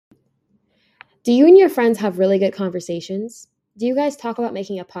Do you and your friends have really good conversations? Do you guys talk about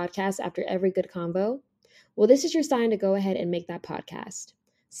making a podcast after every good convo? Well, this is your sign to go ahead and make that podcast.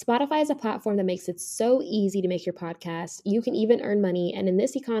 Spotify is a platform that makes it so easy to make your podcast. You can even earn money, and in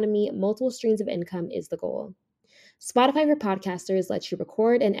this economy, multiple streams of income is the goal. Spotify for Podcasters lets you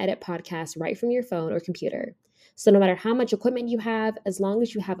record and edit podcasts right from your phone or computer. So no matter how much equipment you have, as long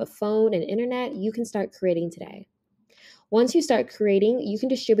as you have a phone and internet, you can start creating today. Once you start creating, you can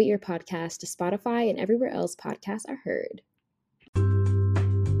distribute your podcast to Spotify and everywhere else podcasts are heard.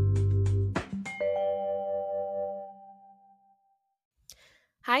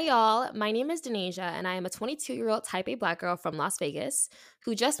 Hi, y'all. My name is Denasia, and I am a 22-year-old Type A Black girl from Las Vegas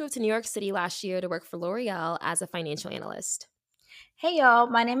who just moved to New York City last year to work for L'Oreal as a financial analyst. Hey, y'all.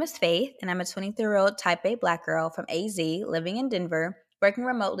 My name is Faith, and I'm a 23-year-old Type A Black girl from AZ living in Denver, working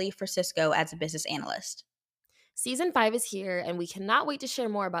remotely for Cisco as a business analyst. Season 5 is here, and we cannot wait to share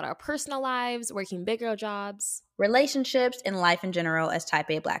more about our personal lives, working big girl jobs, relationships, and life in general as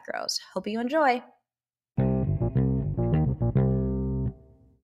Type A Black girls. Hope you enjoy.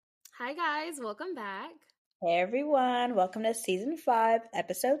 Hi, guys. Welcome back. Hey, everyone. Welcome to Season 5,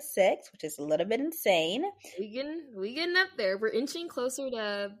 Episode 6, which is a little bit insane. We getting up there. We're inching closer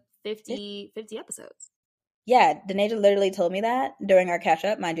to 50 episodes. Yeah, Denasia literally told me that during our catch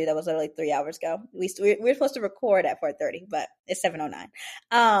up. Mind you, that was literally 3 hours ago. We're supposed to record at 4:30, but it's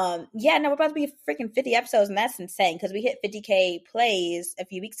 7:09. Yeah, no, we're about to be freaking 50 episodes, and that's insane because we hit 50K plays a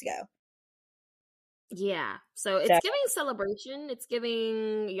few weeks ago. Yeah, so it's giving celebration. It's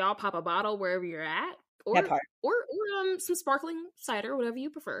giving y'all pop a bottle wherever you're at, or some sparkling cider, whatever you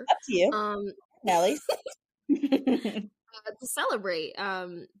prefer. Up to you, Nelly. To celebrate.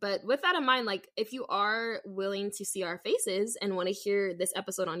 But with that in mind, like if you are willing to see our faces and want to hear this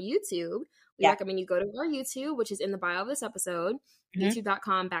episode on YouTube, we recommend you go to our YouTube, which is in the bio of this episode,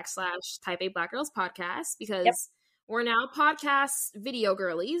 youtube.com/Type A Black Girls Podcast, because we're now podcast video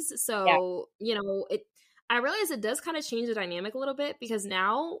girlies. So, you know, I realize it does kind of change the dynamic a little bit because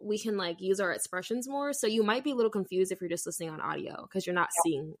now we can like use our expressions more. So you might be a little confused if you're just listening on audio because you're not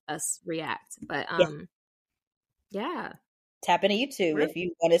seeing us react. But yeah. Tap into YouTube if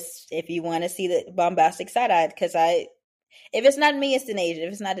you want to see the bombastic side eye. Because if it's not me, it's Denasia.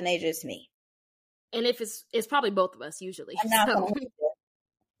 If it's not Denasia, it's me. And if it's probably both of us usually. So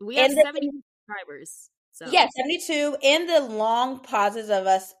we have 70 subscribers. So. Yeah, 72. In the long pauses of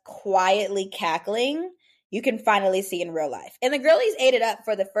us quietly cackling, you can finally see in real life. And the girlies ate it up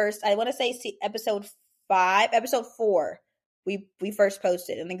for the first, I want to say episode 4. We first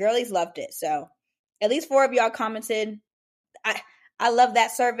posted, and the girlies loved it. So at least 4 of y'all commented. I love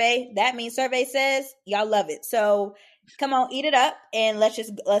that survey. That means survey says y'all love it. So come on, eat it up, and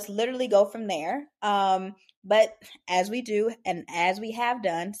let's literally go from there. But as we do, and as we have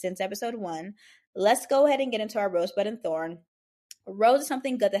done since episode 1, let's go ahead and get into our rose, bud, and thorn. Rose is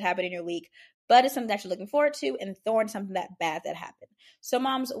something good that happened in your week. Bud is something that you're looking forward to, and thorn is something that bad that happened. So,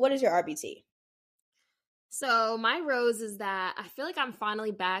 moms, what is your RBT? So my rose is that I feel like I'm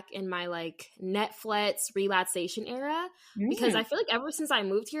finally back in my like Netflix relaxation era because I feel like ever since I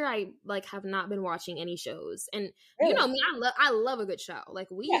moved here, I like have not been watching any shows. And you know me, I love a good show. Like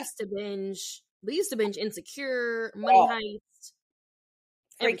we used to binge Insecure, Money Heist,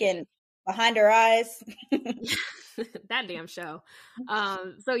 freaking Behind Her Eyes. That damn show.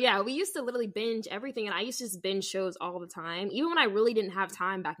 So yeah, we used to literally binge everything, and I used to just binge shows all the time, even when I really didn't have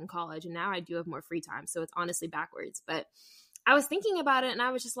time back in college, and now I do have more free time, so it's honestly backwards. But I was thinking about it, and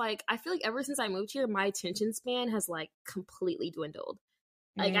I was just like, I feel like ever since I moved here, my attention span has like completely dwindled.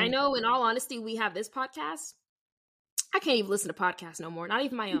 Like I know, in all honesty, we have this podcast. I can't even listen to podcasts no more, not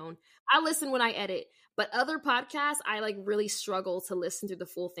even my own. I listen when I edit, but other podcasts, I like really struggle to listen through the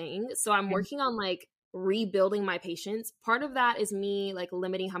full thing. So I'm working on like rebuilding my patience. Part of that is me like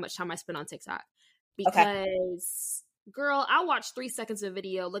limiting how much time I spend on TikTok because girl, I'll watch 3 seconds of a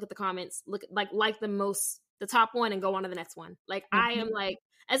video, look at the comments, look like the top one and go on to the next one. Like I am like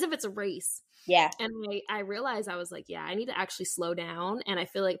as if it's a race. Yeah. And I realized I was like, yeah, I need to actually slow down. And I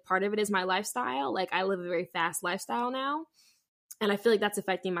feel like part of it is my lifestyle. Like I live a very fast lifestyle now. And I feel like that's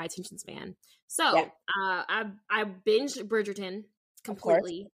affecting my attention span. So I binged Bridgerton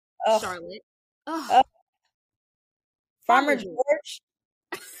completely. Charlotte. Farmer George.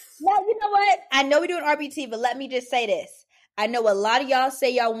 No, you know what? I know we're doing RBT, but let me just say this. I know a lot of y'all say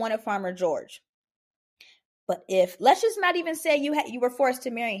y'all wanted Farmer George. But let's just not even say you were forced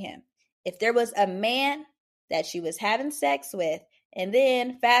to marry him. If there was a man that she was having sex with, and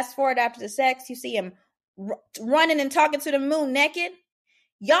then fast forward after the sex, you see him running and talking to the moon naked,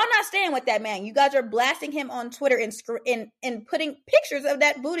 Y'all not staying with that man. You guys are blasting him on Twitter and putting pictures of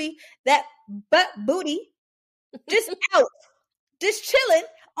that booty, that butt booty, just out, just chilling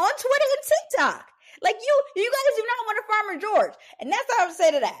on Twitter and TikTok. Like you guys do not want a Farmer George, and that's all I would say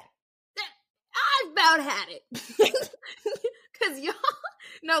to that. I've about had it. Because y'all,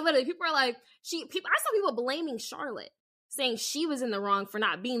 no, literally, people are like, I saw people blaming Charlotte, saying she was in the wrong for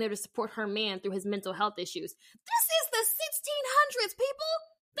not being there to support her man through his mental health issues. This is the 1600s, people.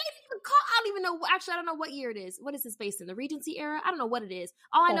 They didn't even call, I don't even know, actually, I don't know what year it is. What is this based in? The Regency era? I don't know what it is.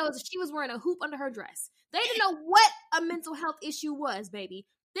 All I know is she was wearing a hoop under her dress. They didn't know what a mental health issue was, baby.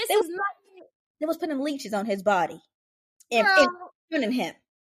 This is not... They was putting leeches on his body and tuning him.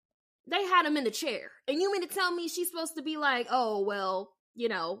 They had him in the chair. And you mean to tell me she's supposed to be like, oh, well, you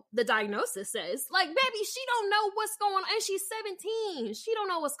know, the diagnosis says. Like, baby, she don't know what's going on. And she's 17. She don't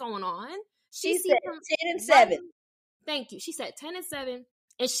know what's going on. She said 10 and 7. Thank you. She said 10 and 7.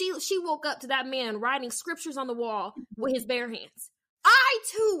 And she woke up to that man writing scriptures on the wall with his bare hands. I,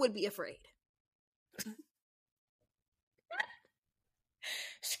 too, would be afraid.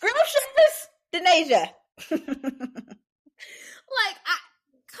 Scriptures, Denasia.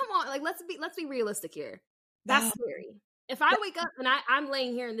 Come on, like let's be realistic here. That's scary. If I wake up and I'm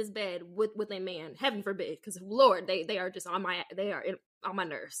laying here in this bed with a man, heaven forbid, because Lord, they are just on my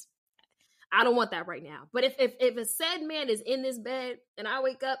nerves. I don't want that right now. But if a said man is in this bed and I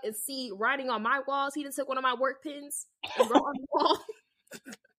wake up and see writing on my walls, he just took one of my work pens and wrote on the wall.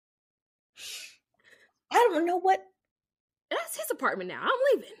 I don't know what. That's his apartment now. I'm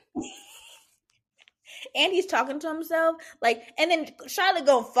leaving. And he's talking to himself, like, and then Charlotte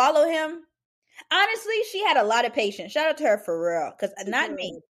gonna follow him. Honestly, she had a lot of patience. Shout out to her for real, because not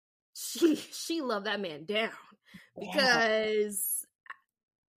me. She loved that man down because,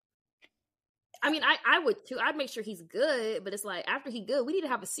 I mean, I would too. I'd make sure he's good, but it's like after he's good, we need to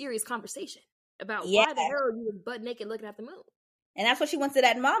have a serious conversation about why the hell you was butt naked looking at the moon. And that's what she wants to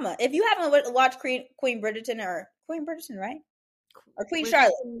that mama. If you haven't watched Queen Bridgerton, right? Or Queen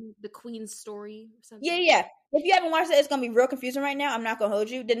Charlotte. The Queen's story or something. Yeah. If you haven't watched it, it's going to be real confusing right now. I'm not going to hold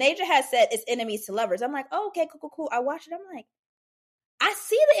you. Denasia has said it's enemies to lovers. I'm like, oh, okay, cool. I watched it. I'm like, I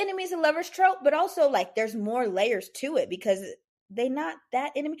see the enemies to lovers trope, but also like there's more layers to it because they not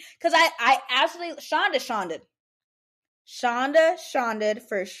that enemy. Because I absolutely, Shonda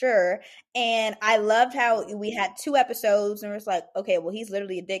for sure. And I loved how we had 2 episodes and it was like, okay, well, he's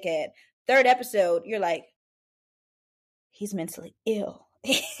literally a dickhead. 3rd episode, you're like, he's mentally ill.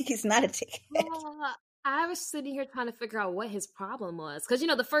 He's not a dickhead. I was sitting here trying to figure out what his problem was. Because, you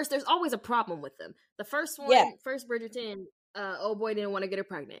know, there's always a problem with them. The first one, first Bridgerton, old boy didn't want to get her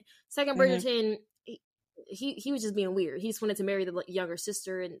pregnant. Second Bridgerton, he was just being weird. He just wanted to marry the younger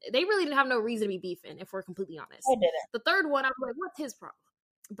sister. And they really didn't have no reason to be beefing, if we're completely honest. I didn't. The third one, I was like, what's his problem?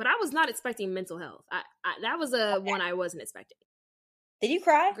 But I was not expecting mental health. That was one I wasn't expecting. Did you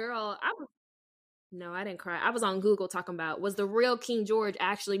cry? Girl, no, I didn't cry. I was on Google talking about, was the real King George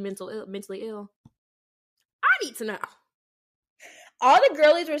actually mentally ill? I need to know. All the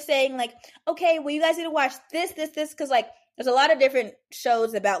girlies were saying like, okay, well, you guys need to watch this, because like there's a lot of different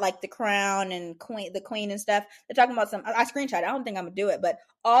shows about like the Crown and the Queen and stuff. They're talking about some. I screenshot. I don't think I'm gonna do it, but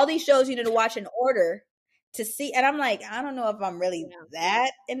all these shows you need to watch in order to see. And I'm like, I don't know if I'm really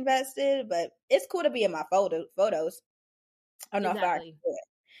that invested, but it's cool to be in my photos. I don't know if I can do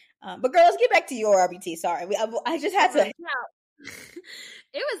it. But girl, let's get back to your RBT. Sorry, I just had to.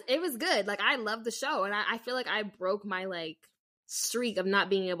 It was good. Like I love the show, and I feel like I broke my like streak of not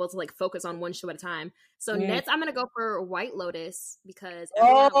being able to like focus on one show at a time. So next, I'm gonna go for White Lotus because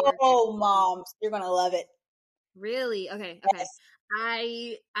moms, you're gonna love it. Really? Okay. Yes.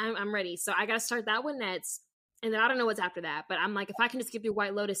 I'm ready. So I gotta start that one next, and then I don't know what's after that. But I'm like, if I can just get through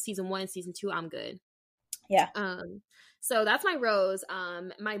White Lotus season 1, season 2, I'm good. Yeah. So that's my rose.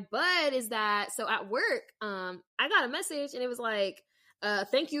 My bud is that, so at work, I got a message and it was like,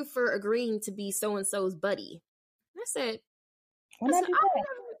 thank you for agreeing to be so-and-so's buddy. And I said, I never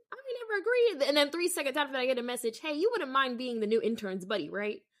agreed. And then 3 seconds after that, I get a message, hey, you wouldn't mind being the new intern's buddy,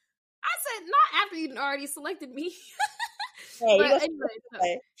 right? I said, not after you'd already selected me. Hey, but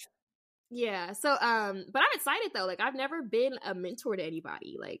anyway, yeah. So, but I'm excited though. Like I've never been a mentor to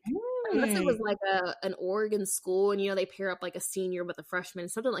anybody. Like unless it was like an Oregon school and, you know, they pair up like a senior with a freshman,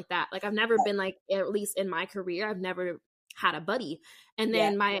 something like that. Like I've never been like, at least in my career, I've never had a buddy. And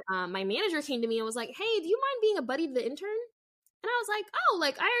then my manager came to me and was like, hey, do you mind being a buddy to the intern? And I was like, oh,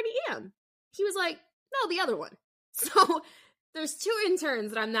 like I already am. He was like, no, the other one. So there's 2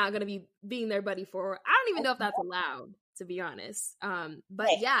 interns that I'm not going to be being their buddy for. I don't even know if that's allowed, to be honest. But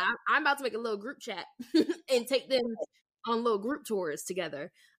yeah, I'm about to make a little group chat and take them on little group tours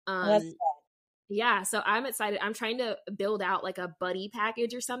together. That's Yeah, so I'm excited. I'm trying to build out like a buddy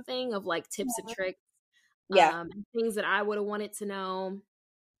package or something of like tips and tricks, yeah. things that I would have wanted to know.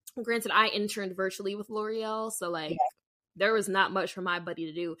 Granted, I interned virtually with L'Oreal, so like there was not much for my buddy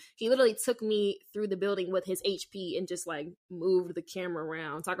to do. He literally took me through the building with his HP and just like moved the camera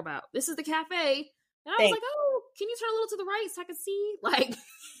around. Talk about, this is the cafe. And I was like, oh, can you turn a little to the right so I can see? Like,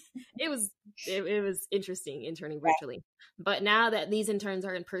 it was interesting interning virtually. But now that these interns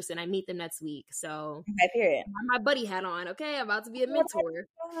are in person, I meet them next week. So period. my buddy hat on. Okay, I'm about to be a mentor.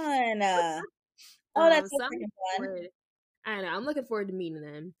 Fun. Oh, that's so fun. I know. I'm looking forward to meeting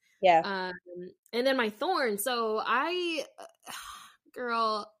them. Yeah. And then my thorn. So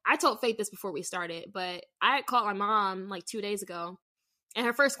girl, I told Faith this before we started, but I had called my mom like 2 days ago. And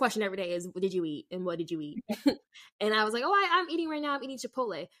her first question every day is, what did you eat? And what did you eat? And I was like, oh, I'm eating right now. I'm eating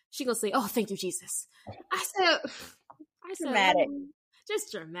Chipotle. She gonna say, oh, thank you, Jesus. I said, dramatic.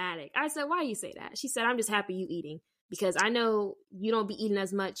 Just dramatic. I said, why do you say that? She said, I'm just happy you eating because I know you don't be eating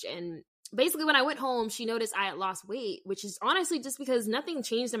as much. And basically when I went home, she noticed I had lost weight, which is honestly just because nothing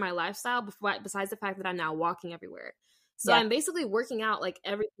changed in my lifestyle besides the fact that I'm now walking everywhere. So I'm basically working out like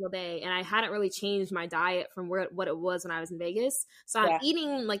every single day, and I hadn't really changed my diet from what it was when I was in Vegas. So I'm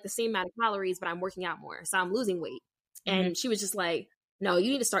eating like the same amount of calories, but I'm working out more. So I'm losing weight. And she was just like, no,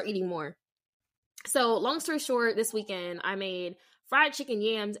 you need to start eating more. So long story short, this weekend I made fried chicken,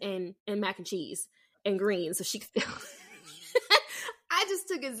 yams, and mac and cheese and greens. So she could I just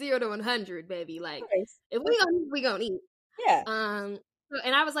took it 0 to 100, baby. Like, if we gonna eat, we gonna eat. Yeah.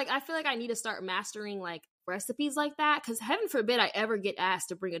 And I was like, I feel like I need to start mastering like recipes like that, because heaven forbid I ever get asked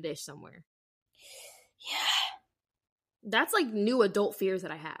to bring a dish somewhere. Yeah. That's like new adult fears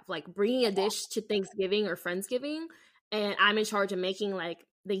that I have, like bringing a dish to Thanksgiving or Friendsgiving, and I'm in charge of making like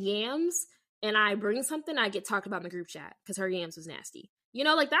the yams, and I bring something, I get talked about in the group chat because her yams was nasty. You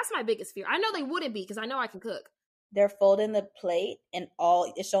know, like that's my biggest fear. I know they wouldn't be because I know I can cook. They're folding the plate and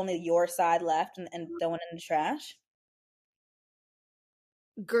it's only your side left and throwing it in the trash.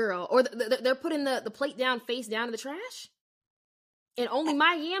 Girl, or they're putting the plate down, face down in the trash, and only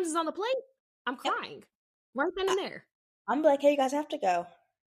my yams is on the plate. I'm crying right then and there. I'm like, hey, you guys have to go.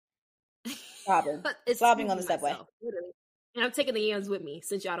 Sobbing on the subway. Literally. And I'm taking the yams with me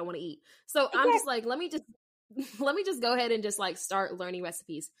since y'all don't want to eat. So I'm just like, let me just go ahead and just like start learning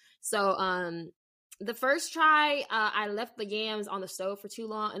recipes. So the first try, I left the yams on the stove for too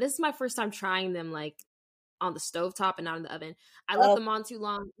long, and this is my first time trying them like on the stovetop and not in the oven. I left them on too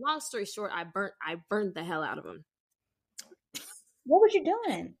long. Long story short, I burnt the hell out of them. What were you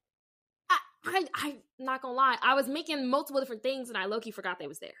doing? I'm not gonna lie. I was making multiple different things and I low-key forgot they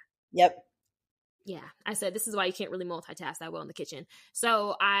was there. Yep. Yeah. I said, this is why you can't really multitask that well in the kitchen.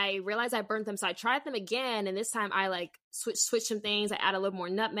 So I realized I burnt them. So I tried them again. And this time I like switched some things. I added a little more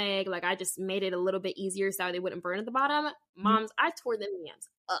nutmeg. Like I just made it a little bit easier so they wouldn't burn at the bottom. Moms, I tore them yams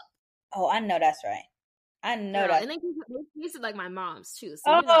up. Oh, I know that's right. I know that. And they tasted like my mom's too.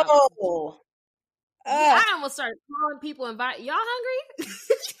 So I almost started calling people, y'all hungry?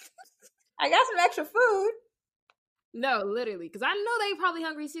 I got some extra food. No, literally, because I know they probably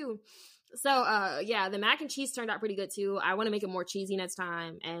hungry too. So yeah, the mac and cheese turned out pretty good too. I want to make it more cheesy next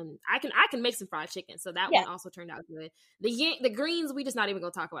time, and I can make some fried chicken. So that one also turned out good. The greens, we just not even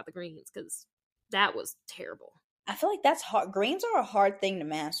gonna talk about the greens because that was terrible. I feel like that's hard. Greens are a hard thing to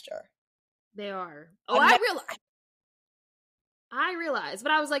master. They are. Oh, I realized,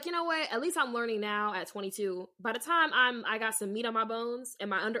 but I was like, you know what? At least I'm learning now at 22. By the time I got some meat on my bones and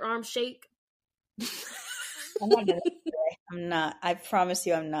my underarms shake. I'm not. I promise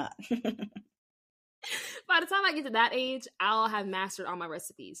you, I'm not. By the time I get to that age, I'll have mastered all my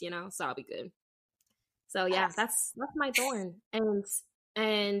recipes, you know, so I'll be good. So yeah, that's my thorn,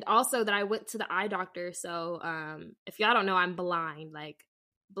 and also that I went to the eye doctor. So if y'all don't know, I'm blind. Like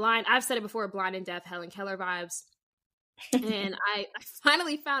blind. I've said it before. Blind and deaf. Helen Keller vibes. And I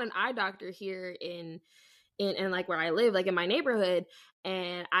finally found an eye doctor here in like where I live, like in my neighborhood.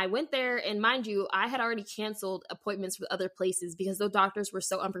 And I went there, and mind you, I had already canceled appointments with other places because those doctors were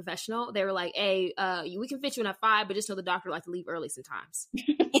so unprofessional. They were like, hey, we can fit you in at 5, but just know the doctor likes to leave early sometimes.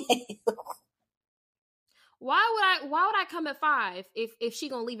 Why would I come at 5 if she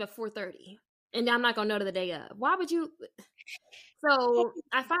gonna leave at 4:30 and I'm not gonna know to the day of? Why would you? So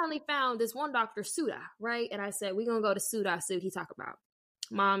I finally found this one doctor, Suda, right? And I said, we're gonna go to Suda, see what he talk about.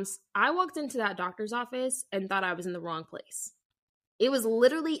 Moms, I walked into that doctor's office and thought I was in the wrong place. It was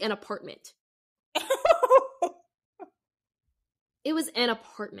literally an apartment. It was an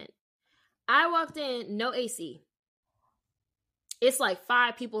apartment. I walked in, no AC. It's like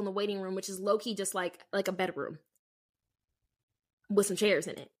 5 people in the waiting room, which is low-key just like a bedroom. with some chairs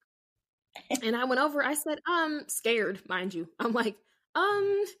in it. And I went over, I said, scared, mind you. I'm like,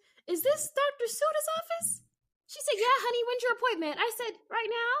 is this Dr. Suda's office? She said, yeah, honey, when's your appointment? I said, right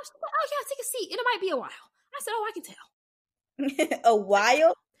now? She said, oh, yeah, take a seat. And it might be a while. I said, oh, I can tell. A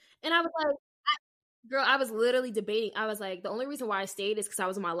while? And I was like, girl, I was literally debating. I was like, the only reason why I stayed is because I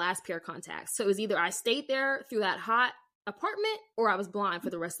was on my last pair of contacts. So it was either I stayed there through that hot apartment or I was blind for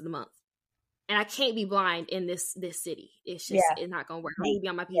the rest of the month. And I can't be blind in this city. It's just, it's not going to work. I need to be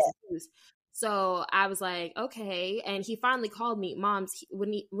on my P's and Q's. So I was like, okay. And he finally called me. Mom's,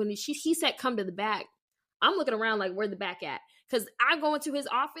 he said, come to the back. I'm looking around like, where the back at? Because I go into his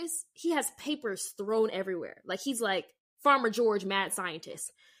office. He has papers thrown everywhere. Like, he's like Farmer George, mad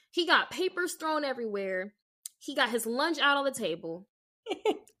scientist. He got papers thrown everywhere. He got his lunch out on the table.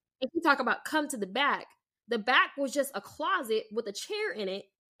 And he talk about come to the back. The back was just a closet with a chair in it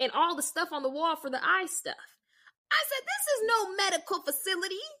and all the stuff on the wall for the eye stuff. I said, this is no medical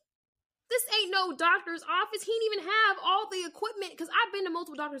facility. This ain't no doctor's office. He didn't even have all the equipment. Because I've been to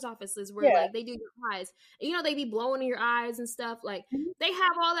multiple doctor's offices where like they do your eyes. And, you know, they be blowing in your eyes and stuff. Like, they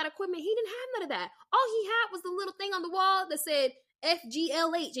have all that equipment. He didn't have none of that. All he had was the little thing on the wall that said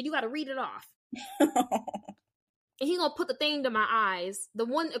FGLH. And you got to read it off. And he gonna put the thing to my eyes. The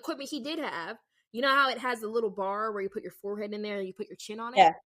one equipment he did have, you know how it has the little bar where you put your forehead in there and you put your chin on it?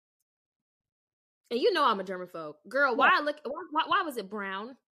 Yeah. And you know I'm a germaphobe. Girl, why was it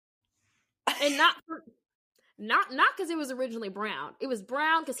brown? And not because it was originally brown. It was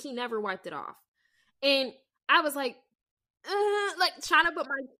brown because he never wiped it off. And I was like trying to put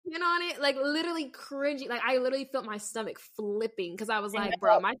my chin on it, like literally cringing. Like I literally felt my stomach flipping because I was like,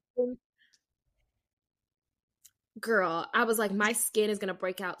 bro, my skin. Girl, I was like, my skin is gonna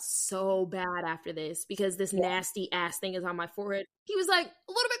break out so bad after this because this nasty ass thing is on my forehead. He was like,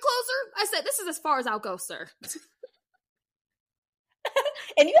 a little bit closer. I said, this is as far as I'll go, sir.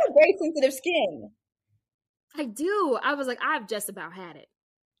 And you have very sensitive skin. I do. I was like, I've just about had it.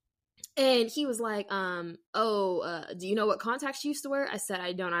 And he was like, do you know what contacts you used to wear? I said,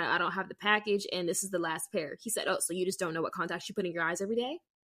 I don't. I don't have the package, and this is the last pair. He said, oh, so you just don't know what contacts you put in your eyes every day?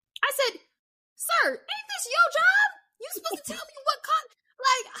 I said, sir, ain't this your job? You supposed to tell me what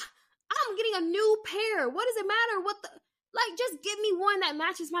I'm getting a new pair. What does it matter? Just give me one that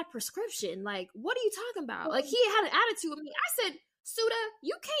matches my prescription. Like, what are you talking about? Like, he had an attitude with me. I said, Suda,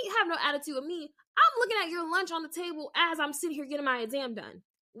 you can't have no attitude with me. I'm looking at your lunch on the table as I'm sitting here getting my exam done.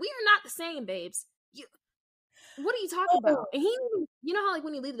 We are not the same, babes. What are you talking about? And he, you know how like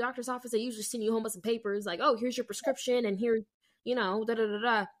when you leave the doctor's office, they usually send you home with some papers like, oh, here's your prescription and here, you know,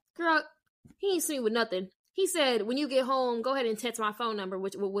 da-da-da-da. Girl, he ain't seen me with nothing. He said, when you get home, go ahead and text my phone number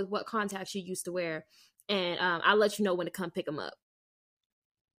with what contacts you used to wear. And I'll let you know when to come pick them up.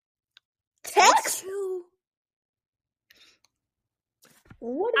 Text?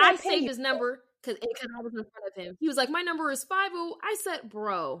 I saved his number because I was in front of him. He was like, my number is 50. I said,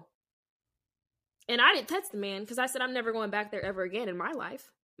 bro. And I didn't text the man because I said, I'm never going back there ever again in my life.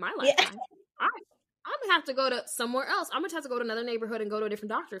 My lifetime. Yeah. I'm going to have to go to somewhere else. I'm going to have to go to another neighborhood and go to a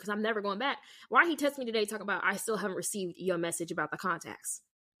different doctor because I'm never going back. Why he texted me today talking about, I still haven't received your message about the contacts.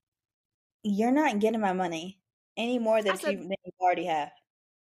 You're not getting my money any more than you already have.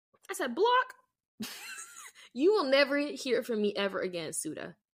 I said, block. You will never hear from me ever again,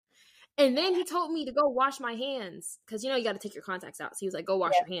 Suda. And then he told me to go wash my hands because, you know, you got to take your contacts out. So he was like, go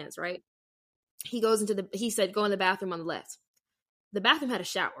wash your hands, right? He said, go in the bathroom on the left. The bathroom had a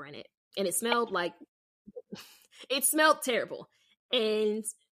shower in it and it smelled terrible. And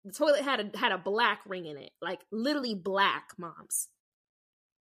the toilet had a black ring in it, like literally black, moms.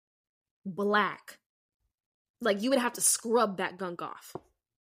 Black. Like you would have to scrub that gunk off.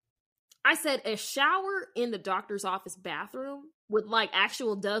 I said a shower in the doctor's office bathroom with like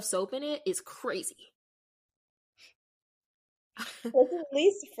actual Dove soap in it is crazy. Was it at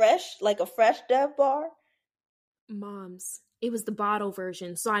least fresh, like a fresh Dove bar? Moms, it was the bottle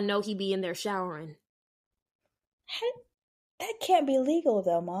version, so I know he'd be in there showering. That can't be legal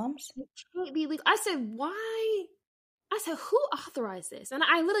though, moms. It can't be legal. I said, why? I said, who authorized this? And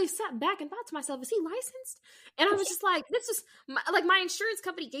I literally sat back and thought to myself, is he licensed? And I was just like, this is my insurance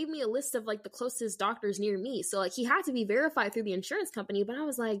company gave me a list of like the closest doctors near me. So like he had to be verified through the insurance company. But I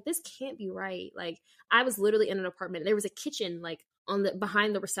was like, this can't be right. Like I was literally in an apartment. There was a kitchen like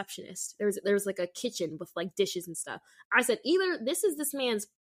behind the receptionist. There was like a kitchen with like dishes and stuff. I said, either this is this man's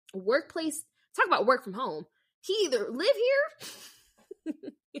workplace. Talk about work from home. He either live here.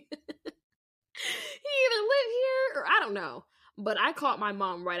 He either lived here or I don't know. But I caught my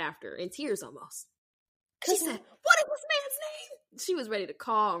mom right after in tears almost. She said, what is this man's name? She was ready to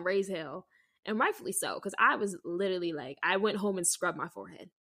call and raise hell. And rightfully so, because I was literally like, I went home and scrubbed my forehead.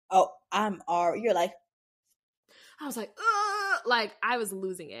 Oh, you're like, I was like, ugh! Like I was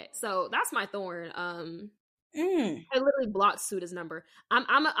losing it. So that's my thorn. I literally blocked Suda's number. I'm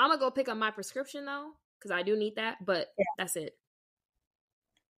gonna go pick up my prescription though, because I do need that. But yeah. that's it.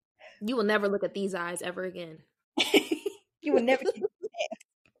 You will never look at these eyes ever again. You will never get the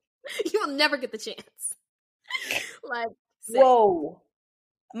chance. You will never get the chance. Like, sick. Whoa.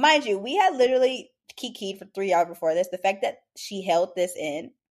 Mind you, we had literally kikied for 3 hours before this. The fact that she held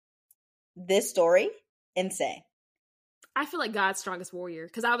this story, insane. I feel like God's strongest warrior,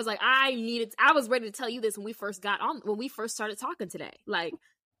 because I was like, I was ready to tell you this when we first started talking today. Like,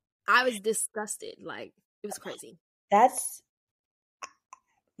 I was disgusted. Like, it was crazy. That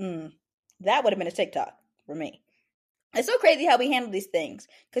would have been a TikTok for me. It's so crazy how we handle these things,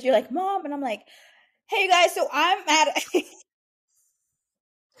 because you're like, Mom, and I'm like, hey, you guys, so I'm at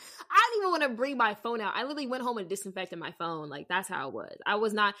I didn't even want to bring my phone out. I literally went home and disinfected my phone. Like, that's how it was. I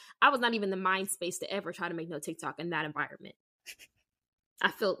was not even in the mind space to ever try to make no TikTok in that environment.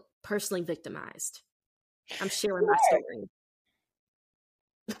 I felt personally victimized. I'm sharing my story.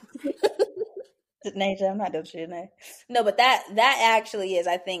 Nature, I'm not doing shit. No, but that actually is,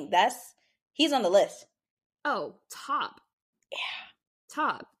 I think he's on the list. Oh, top. Yeah.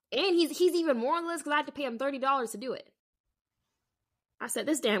 Top. And he's even more on the list because I had to pay him $30 to do it. I said,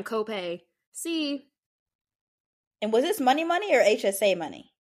 this damn copay. See? And was this money or HSA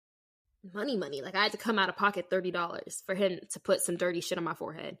money? Money. Like, I had to come out of pocket $30 for him to put some dirty shit on my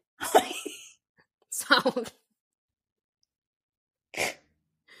forehead. So,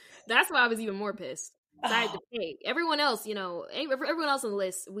 that's why I was even more pissed. I had to pay. Everyone else, everyone else on the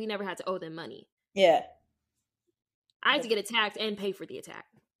list, we never had to owe them money. Yeah. I had to get attacked and pay for the attack.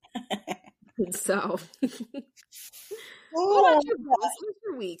 So, what about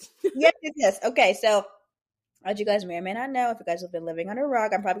your week? Yes. Okay, so as you guys may or may not know, if you guys have been living under a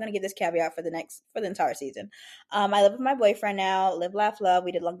rock, I'm probably going to give this caveat for the entire season. I live with my boyfriend now. Live, laugh, love.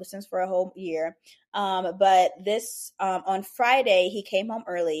 We did long distance for a whole year. But this on Friday he came home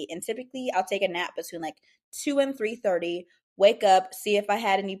early, and typically I'll take a nap between like 2 and 3:30. Wake up, see if I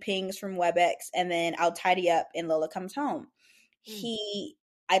had any pings from WebEx, and then I'll tidy up. And Lola comes home.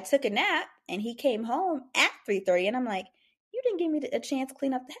 I took a nap, and he came home at 3:30, and I'm like, you didn't give me a chance to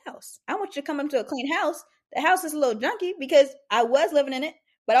clean up the house. I want you to come into a clean house. The house is a little junky because I was living in it,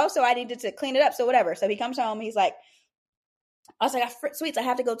 but also I needed to clean it up. So whatever. So he comes home. He's like, I was like, sweets, I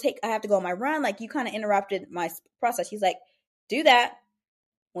have to go on my run. Like, you kind of interrupted my process. He's like, do that.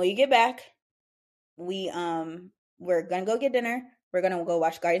 When you get back, we're going to go get dinner. We're going to go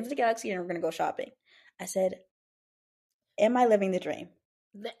watch Guardians of the Galaxy, and we're going to go shopping. I said, am I living the dream?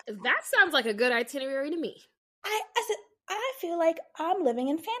 That sounds like a good itinerary to me. I said, I feel like I'm living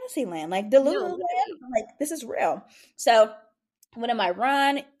in Fantasyland, like the Lululemon. Like, this is real. So when am I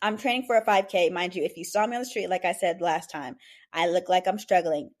run? I'm training for a 5K, mind you. If you saw me on the street, like I said last time, I look like I'm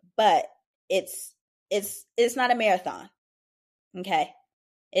struggling, but it's not a marathon. Okay.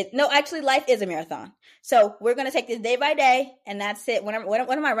 Actually, life is a marathon. So we're gonna take this day by day, and that's it. When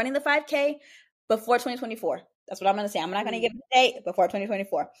am I running the 5K? Before 2024. That's what I'm gonna say. I'm not gonna give a date before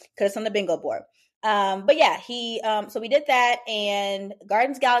 2024 because it's on the bingo board. But yeah, so we did that, and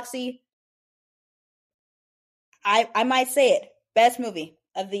Guardians Galaxy, I might say it, best movie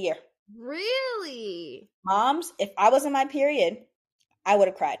of the year. Really? Moms, if I was in my period, I would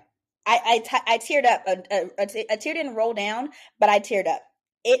have cried. I teared up. A tear didn't roll down, but I teared up.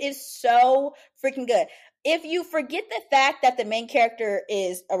 It is so freaking good. If you forget the fact that the main character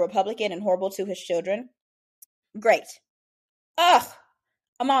is a Republican and horrible to his children, great. Ugh.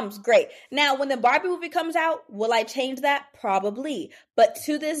 A mom's great. Now, when the Barbie movie comes out, will I change that? Probably. But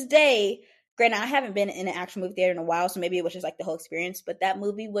to this day, granted, I haven't been in an actual movie theater in a while, so maybe it was just like the whole experience, but that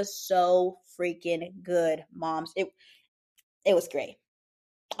movie was so freaking good, moms. It was great.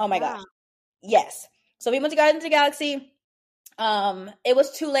 Oh my gosh. Yes. So we went to Guardians of the Galaxy. It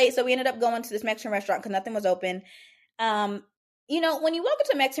was too late, so we ended up going to this Mexican restaurant because nothing was open. When you walk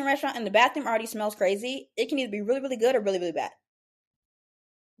into a Mexican restaurant and the bathroom already smells crazy, it can either be really, really good or really, really bad.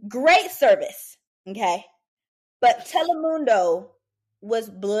 Great service, okay? But Telemundo was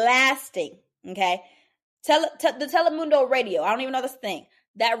blasting, okay? The Telemundo radio, I don't even know this thing.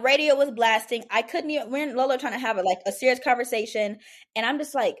 That radio was blasting. I couldn't even, we're in Lola trying to have a serious conversation, and I'm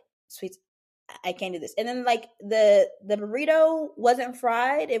just like, sweets, I can't do this. And then like the burrito wasn't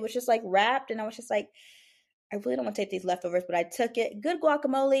fried. It was just like wrapped, and I was just like, I really don't want to take these leftovers, but I took it. Good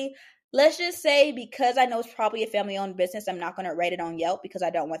guacamole. Let's just say, because I know it's probably a family-owned business, I'm not going to rate it on Yelp because I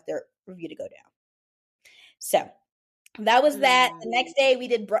don't want their review to go down. So That was that. The next day we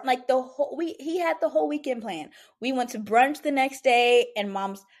did like he had the whole weekend planned. We went to brunch the next day, and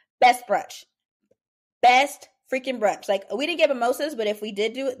mom's best brunch. Best freaking brunch. Like, we didn't get mimosas, but if we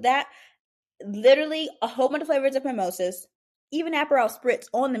did do that, literally a whole bunch of flavors of mimosas, even Aperol Spritz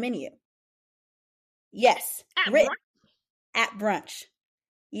on the menu. Yes. At brunch.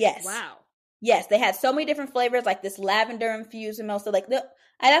 Yes. Wow. Yes, they had so many different flavors, like this lavender infused mimosa. Like,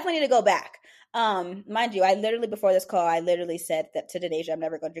 I definitely need to go back. Mind you, I literally, before this call, I literally said that to Denasia, I'm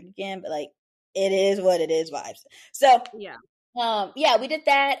never going to drink again, but like, it is what it is vibes. So, yeah, we did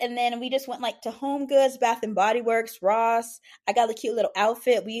that, and then we just went like to Home Goods, Bath and Body Works, Ross. I got a cute little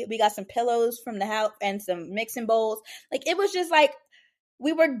outfit. We got some pillows from the house and some mixing bowls. Like, it was just like,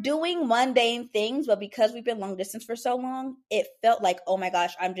 we were doing mundane things, but because we've been long distance for so long, it felt like, oh my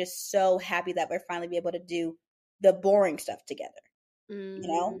gosh, I'm just so happy that we're finally be able to do the boring stuff together. You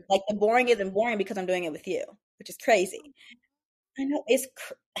know, like, the boring isn't boring because I'm doing it with you, which is crazy. I know,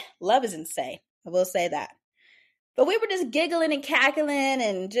 love is insane. I will say that. But we were just giggling and cackling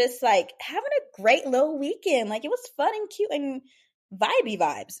and just like having a great little weekend. Like, it was fun and cute and vibey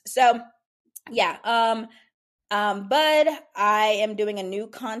vibes. So yeah, Bud, I am doing a new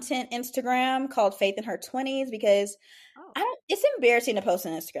content Instagram called Faith in Her 20s because it's embarrassing to post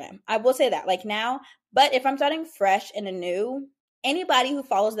on Instagram. I will say that, like, now, but if I'm starting fresh and anew, anybody who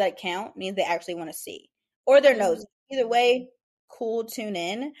follows that account means they actually want to see, or they're nosy. Either way, cool, tune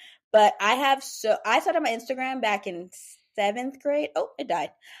in. But I started my Instagram back in 7th grade. Oh, it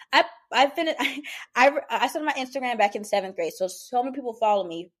died. I finished. I started my Instagram back in 7th grade. So many people follow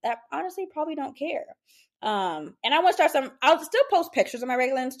me that honestly probably don't care. And I want to start I'll still post pictures on my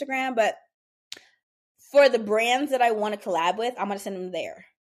regular Instagram, but for the brands that I want to collab with, I'm going to send them there.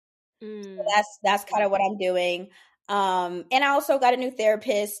 So that's kind of what I'm doing. And I also got a new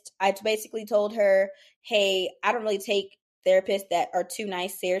therapist. I basically told her, hey, I don't really take therapists that are too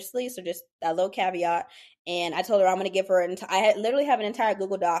nice seriously. So just that little caveat. And I told her I'm going to give her I literally have an entire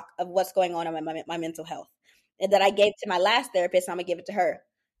Google Doc of what's going on in my mental health, and that I gave to my last therapist. I'm going to give it to her.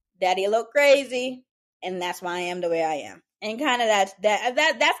 Daddy a little crazy, and that's why I am the way I am. And kind of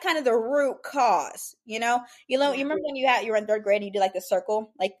that's kind of the root cause, you know. You remember when you were in 3rd grade and you did like the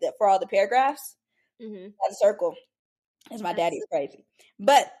circle, like for all the paragraphs. That circle is my daddy's crazy,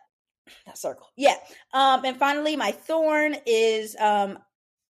 but that circle, yeah. And finally, my thorn is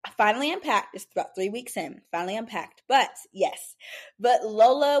finally unpacked. It's about 3 weeks in, finally unpacked. But yes, but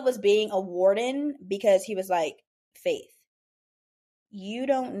Lola was being a warden because he was like, Faith, you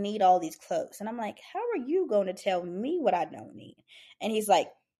don't need all these clothes. And I'm like, how are you going to tell me what I don't need? And he's like,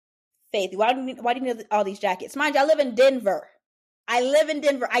 Faith, why do you need all these jackets? Mind you, I live in Denver.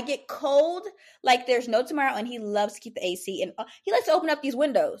 I get cold like there's no tomorrow, and he loves to keep the AC, and he likes to open up these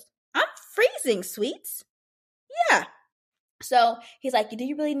windows. I'm freezing, sweets. Yeah. So he's like, do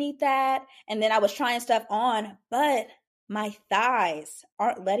you really need that? And then I was trying stuff on, but my thighs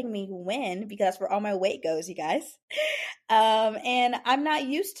aren't letting me win because that's where all my weight goes, you guys. And I'm not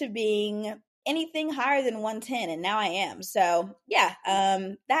used to being anything higher than 110, and now I am. So yeah,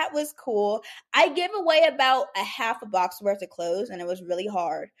 that was cool. I give away about a half a box worth of clothes, and it was really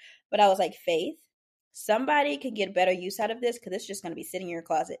hard. But I was like, Faith, somebody can get better use out of this because it's just going to be sitting in your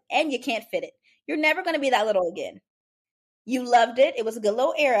closet, and you can't fit it. You're never going to be that little again. You loved it. It was a good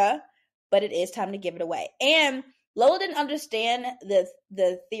little era, but it is time to give it away. And Lola didn't understand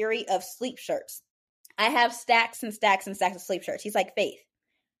the theory of sleep shirts. I have stacks and stacks and stacks of sleep shirts. He's like, Faith,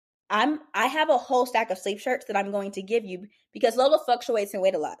 I have a whole stack of sleep shirts that I'm going to give you because Lola fluctuates in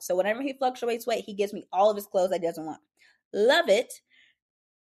weight a lot. So whenever he fluctuates weight, he gives me all of his clothes that he doesn't want. Love it.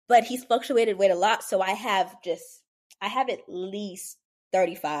 But he's fluctuated weight a lot. So I have at least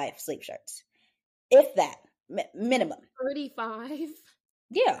 35 sleep shirts. If that, minimum. 35?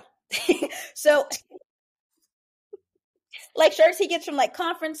 Yeah. So like shirts he gets from like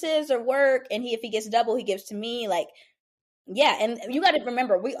conferences or work, and if he gets double, he gives to me. Like, yeah. And you got to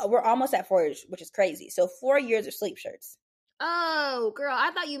remember, we're almost at 4 years, which is crazy. So 4 years of sleep shirts. Oh, girl,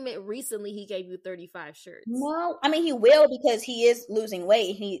 I thought you meant recently he gave you 35 shirts. No, I mean, he will because he is losing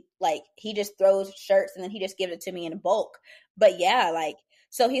weight. He just throws shirts and then he just gives it to me in bulk. But yeah, like,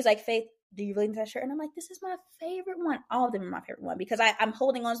 so he's like, Faith, do you really need that shirt? And I'm like, this is my favorite one. All of them are my favorite one because I'm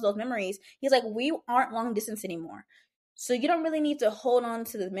holding on to those memories. He's like, we aren't long distance anymore. So you don't really need to hold on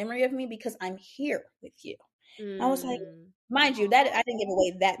to the memory of me because I'm here with you. I was like, mind you, that I didn't give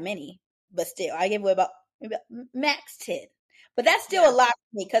away that many, but still, I gave away about maybe max 10. But that's still a lot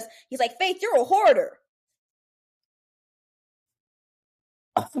for me because he's like, Faith, you're a hoarder.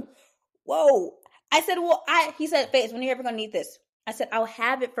 Whoa. I said, well, he said, Faith, when are you ever going to need this? I said, I'll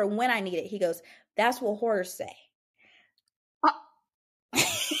have it for when I need it. He goes, that's what hoarders say.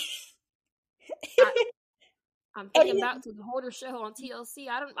 I'm And thinking back to the Hoarder show on TLC.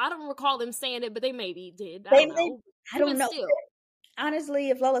 I don't recall them saying it, but they maybe did. I they, don't they, know. I Even don't know. still. Honestly,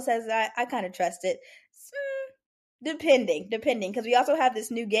 if Lola says that, I kind of trust it. Depending, because we also have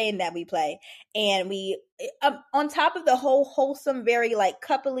this new game that we play, and we on top of the whole wholesome, very like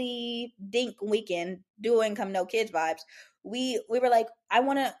coupley dink weekend, dual income, no kids vibes. We were like,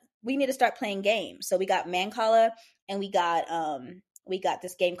 we need to start playing games. So we got Mancala, and we got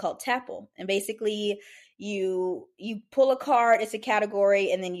this game called Tapple, and basically you pull a card, it's a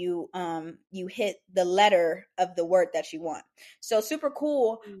category, and then you hit the letter of the word that you want. So super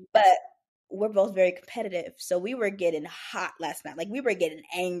cool, but we're both very competitive. So we were getting hot last night. Like, we were getting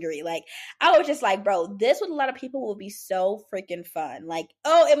angry. Like, I was just like, bro, this with a lot of people will be so freaking fun. Like,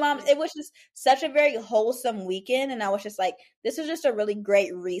 and mom, it was just such a very wholesome weekend. And I was just like, this is just a really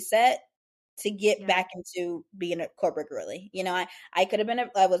great reset to get back into being a corporate girly. You know, I could have been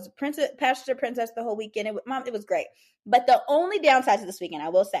I was pastor princess the whole weekend. It was great. But the only downside to this weekend, I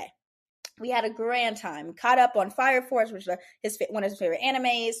will say, we had a grand time. Caught up on Fire Force, which is one of his favorite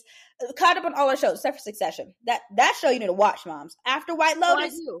animes. Caught up on all our shows except for Succession. That show you need to watch, moms. After White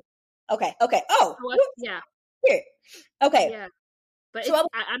Lotus. Oh, I do. Okay. Oh, yeah. Here. Okay. Yeah, but so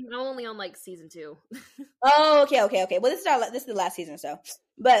I'm only on like season 2. Oh, okay. Well, this is the last season, so.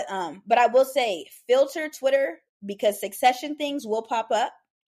 But I will say, filter Twitter, because Succession things will pop up,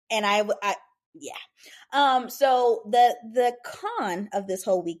 and yeah. So the con of this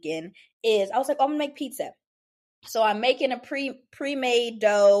whole weekend is I was like, I'm gonna make pizza. So I'm making a pre-made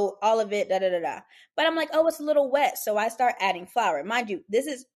dough, all of it, But I'm like, it's a little wet. So I start adding flour. Mind you,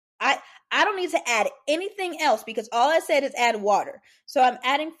 I don't need to add anything else, because all I said is add water. So I'm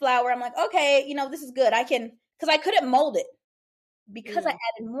adding flour. I'm like, okay, this is good. Because I couldn't mold it, because I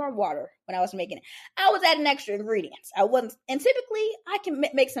added more water when I was making it. I was adding extra ingredients. I wasn't, and typically I can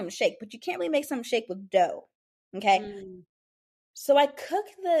make something shake, but you can't really make something shake with dough. Okay. So I cook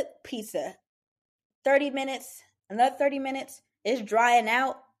the pizza 30 minutes, another 30 minutes, it's drying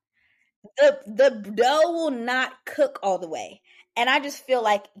out. The dough will not cook all the way. And I just feel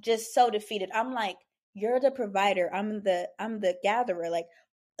like just so defeated. I'm like, you're the provider. I'm the gatherer. Like,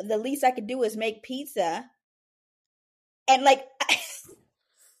 the least I could do is make pizza. And like,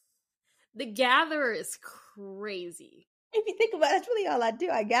 the gatherer is crazy. If you think about it, that's really all I do.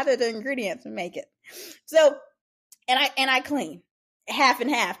 I gather the ingredients and make it. So, and I clean half and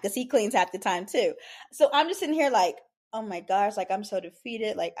half, because he cleans half the time too. So I'm just sitting here like, oh my gosh, like, I'm so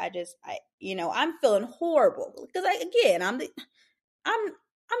defeated. Like, I'm feeling horrible, because I'm the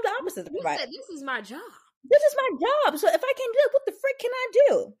opposite of the provider. This is my job. This is my job. So if I can't do it, what the frick can I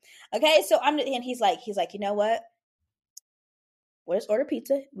do? Okay, so and he's like, you know what? We'll just order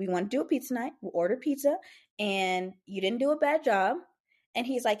pizza. We want to do a pizza night. We'll order pizza, and you didn't do a bad job. And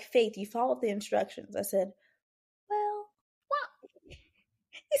he's like, Faith, you followed the instructions. I said, well.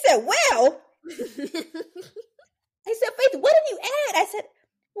 He said, well. I said, Faith, what did you add? I said,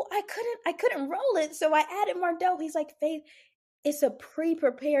 well, I couldn't roll it, so I added more dough. He's like, Faith, it's a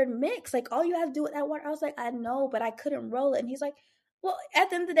pre-prepared mix. Like, all you have to do with that water. I was like, I know, but I couldn't roll it. And he's like, well, at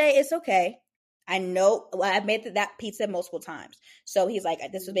the end of the day, it's okay. I know. Well, I've made that pizza multiple times. So he's like,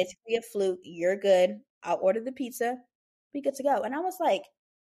 this was basically a fluke. You're good. I'll order the pizza. Be good to go. And I was like,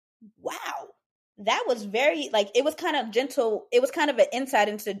 wow. That was very, like, it was kind of gentle. It was kind of an insight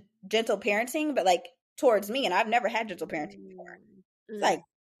into gentle parenting, but like towards me. And I've never had gentle parenting before. It's like,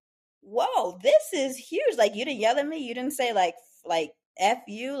 whoa, this is huge. Like, you didn't yell at me. You didn't say like F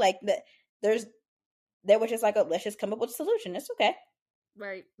you. Like, there was just like, let's just come up with a solution. It's okay.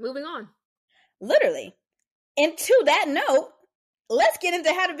 Right. Moving on. Literally. And to that note, let's get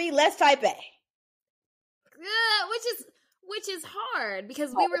into how to be less type A. Which is hard,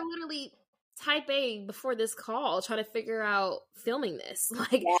 because we were literally type A before this call, trying to figure out filming this.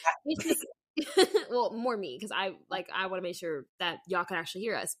 Like, it's just, well, more me, because I want to make sure that y'all can actually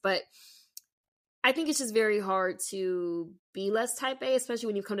hear us. But I think it's just very hard to be less type A, especially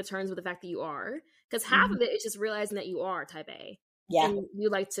when you come to terms with the fact that you are. Because half of it is just realizing that you are type A. Yeah. And you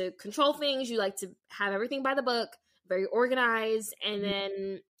like to control things. You like to have everything by the book, very organized, and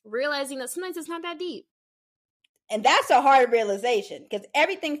then realizing that sometimes it's not that deep. And that's a hard realization, because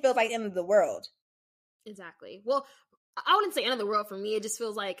everything feels like the end of the world. Exactly. Well, I wouldn't say end of the world for me. It just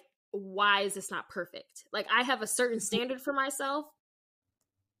feels like, why is this not perfect? Like, I have a certain standard for myself,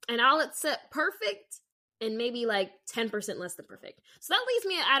 and I'll accept perfect and maybe like 10% less than perfect. So that leaves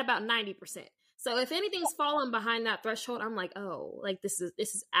me at about 90%. So if anything's fallen behind that threshold, I'm like, oh, like, this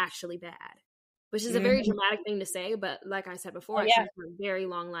is actually bad. Which is a very dramatic thing to say, but like I said before, I come from a very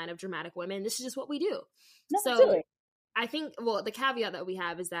long line of dramatic women. This is just what we do. No, so absolutely. I think, well, the caveat that we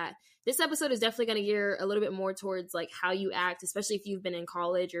have is that this episode is definitely going to gear a little bit more towards like how you act, especially if you've been in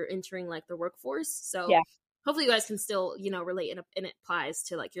college or entering like the workforce. So Yeah. hopefully you guys can still, you know, relate and it applies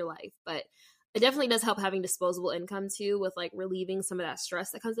to like your life. But it definitely does help having disposable income too, with like relieving some of that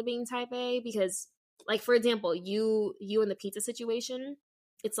stress that comes with being type A. Because like, for example, you in the pizza situation,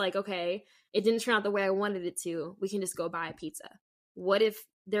 it's like, okay, it didn't turn out the way I wanted it to. We can just go buy a pizza. What if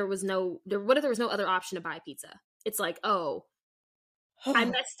there was no other option to buy pizza? It's like, oh, I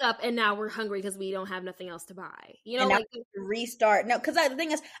messed up and now we're hungry because we don't have nothing else to buy. You know, and like restart. No, because the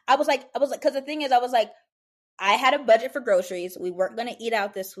thing is, because the thing is, I was like, I had a budget for groceries. We weren't going to eat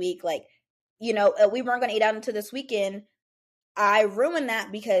out this week. Like, you know, we weren't going to eat out until this weekend. I ruined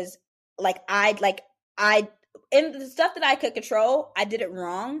that because, in the stuff that I could control, I did it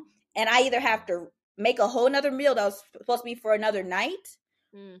wrong. And I either have to make a whole nother meal that was supposed to be for another night,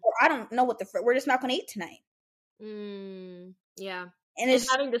 or I don't know what we're just not going to eat tonight. Yeah. And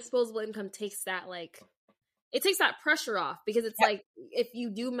having disposable income takes that, like, it takes that pressure off, because it's like, if you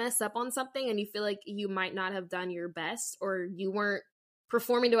do mess up on something and you feel like you might not have done your best, or you weren't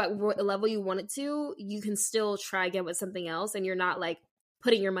performing to a level you wanted to, you can still try again with something else, and you're not like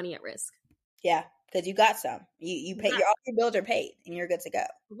putting your money at risk. Yeah, because you got some. You pay, all your bills are paid, and you're good to go.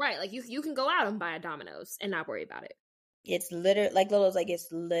 Right, like you can go out and buy a Domino's and not worry about it. It's literally, like Lolo's like, it's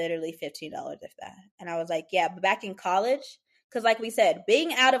literally $15 if that. And I was like, yeah, but back in college, because like we said,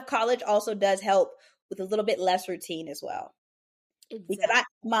 being out of college also does help with a little bit less routine as well. Exactly.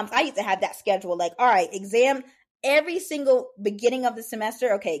 Because I used to have that schedule, like, all right, exam every single beginning of the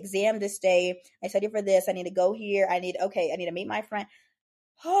semester. Okay, exam this day. I study for this. I need to go here. I need to meet my friend.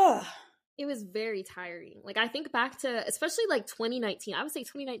 It was very tiring. Like, I think back to, especially like 2019. I would say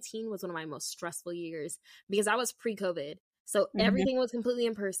 2019 was one of my most stressful years, because I was pre-COVID. So everything was completely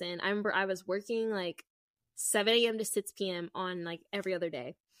in person. I remember I was working like 7 a.m. to 6 p.m. on like every other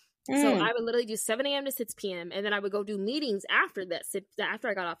day. So I would literally do 7 a.m. to 6 p.m. and then I would go do meetings after that, after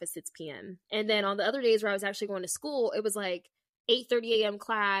I got off at 6 p.m. And then on the other days where I was actually going to school, it was like 8:30 a.m.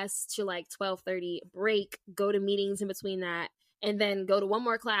 class to like 12:30, break, go to meetings in between that, and then go to one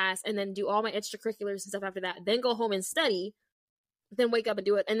more class, and then do all my extracurriculars and stuff after that, then go home and study, then wake up and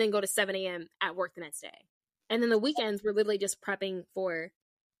do it, and then go to 7 a.m. at work the next day. And then the weekends were literally just prepping for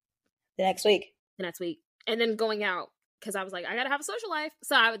the next week. And then going out, because I was like, I gotta have a social life.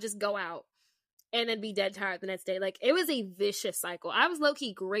 So I would just go out and then be dead tired the next day. Like, it was a vicious cycle. I was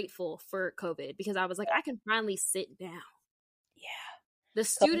low-key grateful for COVID, because I was like, I can finally sit down. Yeah. The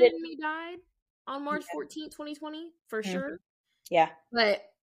student in me died on March 14th, 2020, for sure. Yeah. But,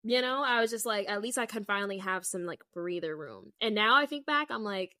 you know, I was just like, at least I can finally have some like breather room. And now I think back, I'm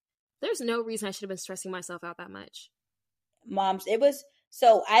like, there's no reason I should have been stressing myself out that much. Moms,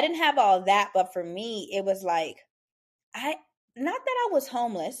 so I didn't have all that, but for me, it was like, not that I was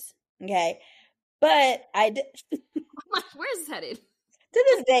homeless, okay, but I did. Where's this headed? To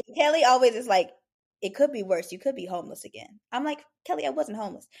this day, Kelly always is like, it could be worse. You could be homeless again. I'm like, Kelly, I wasn't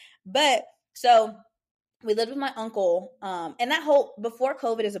homeless. But so we lived with my uncle, and that whole, before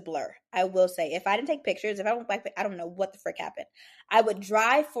COVID is a blur, I will say. If I didn't take pictures, if I went back, I don't know what the frick happened. I would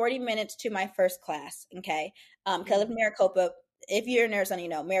drive 40 minutes to my first class, okay? Because I live in Maricopa. If you're in Arizona, you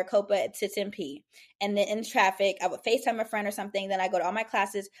know, Maricopa, it sits in P. And then in traffic, I would FaceTime a friend or something. Then I go to all my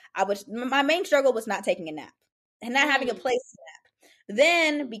classes. My main struggle was not taking a nap and not having a place to nap.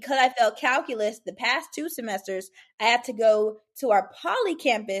 Then, because I failed calculus the past 2 semesters, I had to go to our poly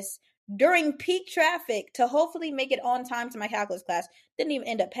campus during peak traffic to hopefully make it on time to my calculus class. Didn't even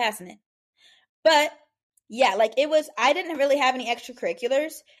end up passing it. But yeah, like I didn't really have any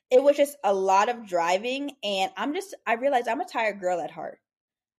extracurriculars. It was just a lot of driving, and I realized I'm a tired girl at heart.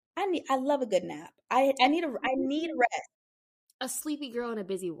 I love a good nap. I need rest. A sleepy girl in a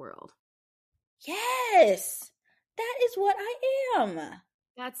busy world. Yes. That is what I am.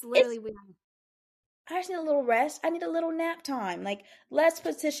 That's literally what I just need a little rest. I need a little nap time. Like, let's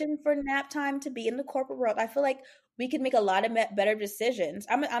petition for nap time to be in the corporate world. I feel like we could make a lot of better decisions.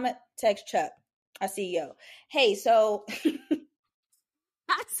 I'm a text Chuck, our CEO. Hey, so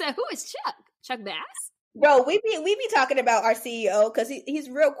I said, who is Chuck? Chuck Bass? Bro, we be talking about our CEO because he's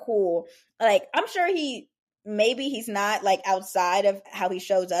real cool. Like, I'm sure maybe he's not like outside of how he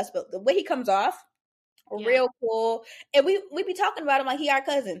shows us, but the way he comes off, real cool. And we be talking about him like he our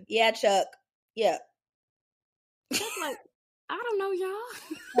cousin. Yeah, Chuck. Yeah. Like, I don't know,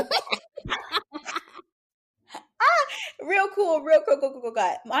 y'all. Real cool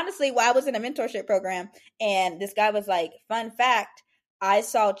guy. Honestly, while I was in a mentorship program, and this guy was like, fun fact, I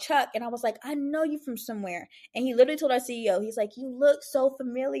saw Chuck and I was like, I know you from somewhere. And he literally told our CEO, he's like, you look so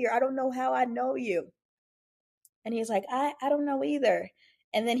familiar. I don't know how I know you. And he's like, I don't know either.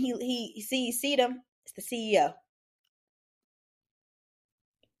 And then he see him. It's the CEO.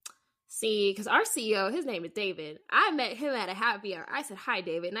 See, because our CEO, his name is David. I met him at a happy hour. I said, "Hi,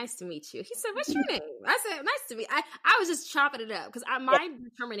 David. Nice to meet you." He said, "What's your name?" I said, "Nice to meet." I was just chopping it up because my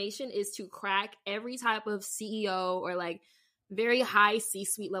determination is to crack every type of CEO or like very high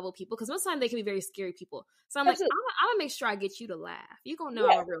C-suite level people, because most of the time they can be very scary people. So I'm like, I'm gonna make sure I get you to laugh. You gonna know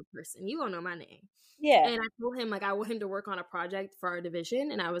I'm a real person. You gonna know my name. Yeah. And I told him like I want him to work on a project for our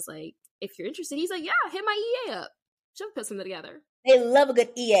division, and I was like, if you're interested, he's like, yeah, hit my EA up. She'll put something together. They love a good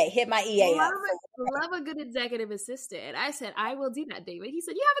EA. Hit my EA up. Love a good executive assistant. I said, I will do that, David. He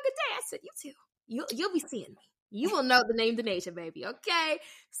said, you have a good day. I said, you too. You'll be seeing me. You will know the name Denasia, baby. Okay.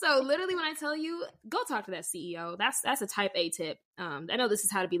 So literally when I tell you, go talk to that CEO. That's a type A tip. I know this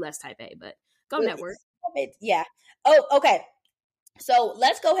is how to be less type A, but go network. Yeah. Oh, okay. So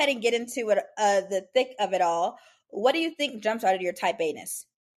let's go ahead and get into it, the thick of it all. What do you think jumps out of your type A-ness?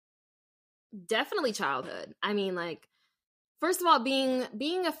 Definitely childhood. I mean, like, first of all,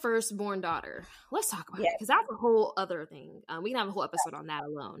 being a firstborn daughter. Let's talk about it, because that's a whole other thing. We can have a whole episode on that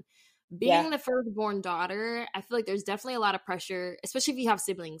alone. Being the firstborn daughter, I feel like there's definitely a lot of pressure, especially if you have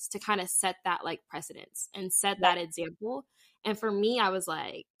siblings, to kind of set that like precedence and set that example. And for me, I was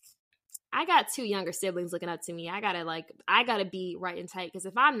like, I got two younger siblings looking up to me. I gotta be right and tight, because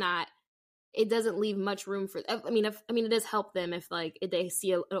if I'm not, it doesn't leave much room for. I mean, it does help them if like if they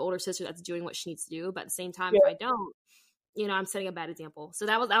see an older sister that's doing what she needs to do. But at the same time, if I don't, I'm setting a bad example. So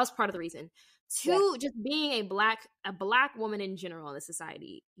that was part of the reason. Two, just being a black woman in general in the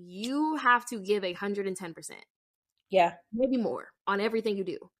society, you have to give 110%. Yeah, maybe more on everything you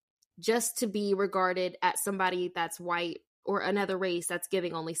do, just to be regarded as somebody that's white or another race that's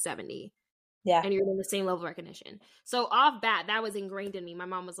giving only 70. Yeah, and you're in the same level of recognition. So off bat, that was ingrained in me. My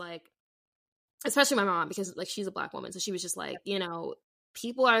mom was like, especially my mom, because like she's a black woman, so she was just like,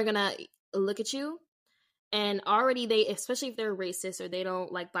 people are gonna look at you. And already they, especially if they're racist or they don't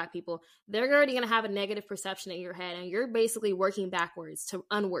like black people, they're already going to have a negative perception in your head. And you're basically working backwards to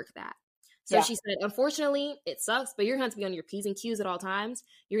unwork that. So she said, unfortunately, it sucks, but you're going to have to be on your P's and Q's at all times.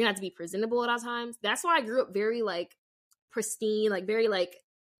 You're going to have to be presentable at all times. That's why I grew up very like pristine, like very like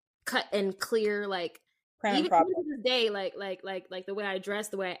cut and clear, like even to this day, like the way I dress,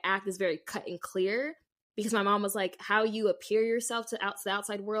 the way I act is very cut and clear. Because my mom was like, how you appear yourself to the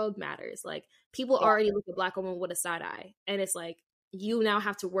outside world matters. Like, people already look at black women with a side eye. And it's like, you now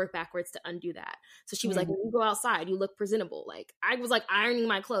have to work backwards to undo that. So she was like, when you go outside, you look presentable. Like, I was like ironing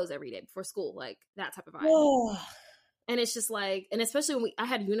my clothes every day before school, like that type of vibe. And it's just like, and especially when I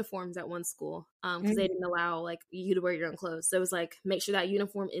had uniforms at one school, because they didn't allow like you to wear your own clothes. So it was like, make sure that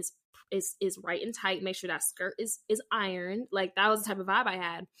uniform is right and tight. Make sure that skirt is ironed. Like, that was the type of vibe I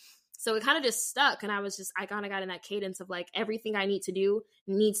had. So it kind of just stuck. And I kind of got in that cadence of like, everything I need to do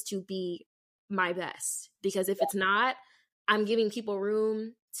needs to be my best. Because if it's not, I'm giving people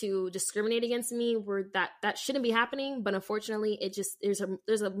room to discriminate against me where that shouldn't be happening. But unfortunately, it just,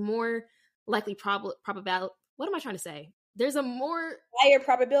 there's a more likely probability. What am I trying to say? There's a more higher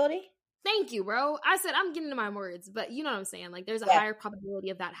probability. Thank you, bro. I said I'm getting to my words, but you know what I'm saying? Like, there's a higher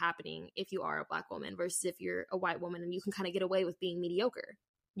probability of that happening if you are a black woman versus if you're a white woman, and you can kind of get away with being mediocre.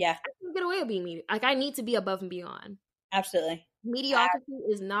 Yeah. I can get away with being mediocre. Like, I need to be above and beyond. Absolutely. Mediocrity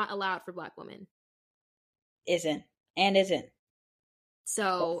is not allowed for black women. Isn't.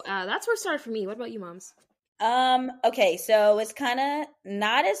 So that's where it started for me. What about you, moms? Okay, so it's kind of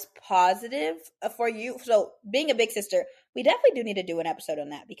not as positive for you. So being a big sister, we definitely do need to do an episode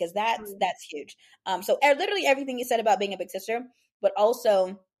on that, because that's huge. So literally everything you said about being a big sister, but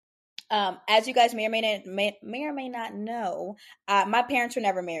also, as you guys may or may not know, my parents were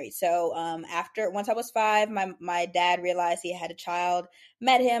never married. So once I was 5, my dad realized he had a child,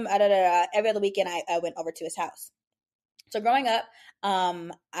 met him, every other weekend I went over to his house. So growing up,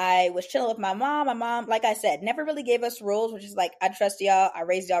 I was chilling with my mom. My mom, like I said, never really gave us rules, which is like, I trust y'all, I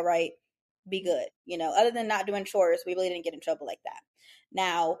raised y'all right, be good. Other than not doing chores, we really didn't get in trouble like that.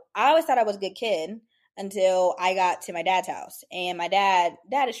 Now, I always thought I was a good kid until I got to my dad's house. And my dad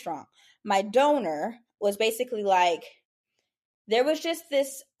is strong. My donor was basically like, there was just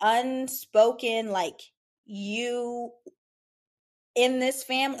this unspoken, like, you in this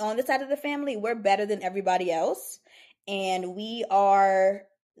family, on this side of the family, we're better than everybody else. And we are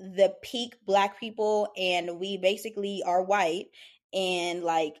the peak black people, and we basically are white. And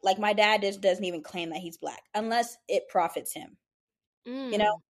like my dad just doesn't even claim that he's black unless it profits him.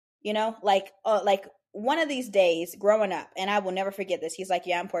 Like one of these days growing up, and I will never forget this, he's like,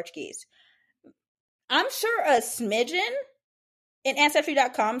 yeah, I'm Portuguese. I'm sure a smidgen And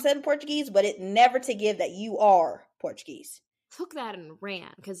Ancestry.com said Portuguese, but it never to give that you are Portuguese. Took that and ran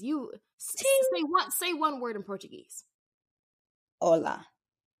because you Ting. say one word in Portuguese. Hola.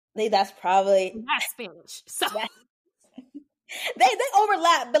 That's probably That's Spanish. So they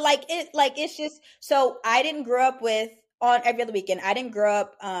overlap, but it's just so I didn't grow up with on every other weekend. I didn't grow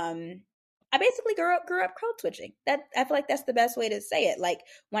up I basically grew up code switching. That I feel like that's the best way to say it. Like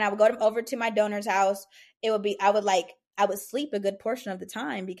when I would go over to my donor's house, it would be I would sleep a good portion of the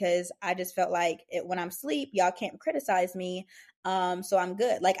time because I just felt like when I'm asleep, y'all can't criticize me. So I'm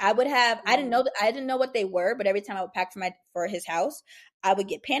good. Like I didn't know what they were, but every time I would pack for his house, I would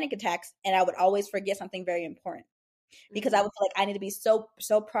get panic attacks and I would always forget something very important because I would feel like I need to be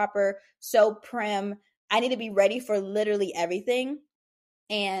so proper, so prim. I need to be ready for literally everything.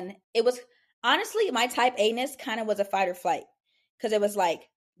 And it was honestly my type A-ness kind of was a fight or flight because it was like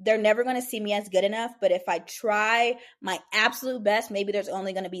they're never going to see me as good enough, but if I try my absolute best, maybe there's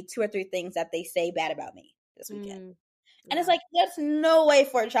only going to be 2 or 3 things that they say bad about me this weekend. And it's like, there's no way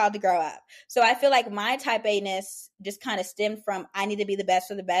for a child to grow up. So I feel like my type A-ness just kind of stemmed from I need to be the best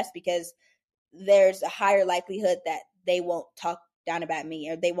for the best because there's a higher likelihood that they won't talk down about me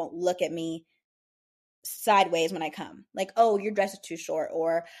or they won't look at me sideways when I come. Like, oh, your dress is too short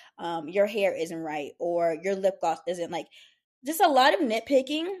or your hair isn't right or your lip gloss isn't like just a lot of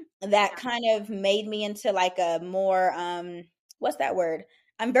nitpicking that kind of made me into like a more what's that word?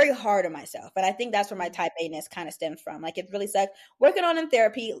 I'm very hard on myself. And I think that's where my type A-ness kind of stems from. Like it really sucks. Working on in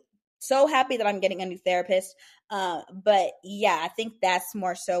therapy, so happy that I'm getting a new therapist. But yeah, I think that's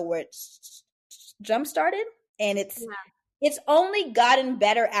more so where it's jump started. And it's only gotten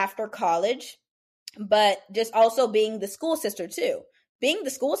better after college, but just also being the school sister too. Being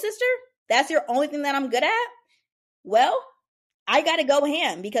the school sister, that's your only thing that I'm good at. Well, I got to go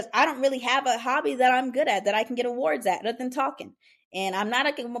ham because I don't really have a hobby that I'm good at that I can get awards at other than talking. And I'm not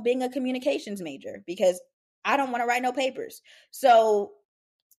being a communications major because I don't want to write no papers. So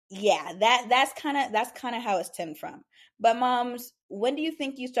yeah, that's kind of how it's stemmed from. But moms, when do you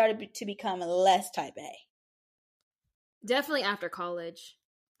think you started to become less type A? Definitely after college.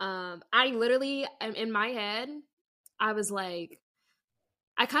 I literally, in my head, I was like,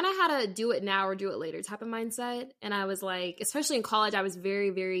 I kind of had a do it now or do it later type of mindset. And I was like, especially in college, I was very,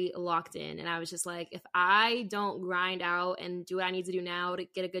 very locked in. And I was just like, if I don't grind out and do what I need to do now to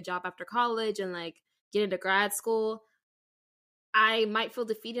get a good job after college and like get into grad school, I might feel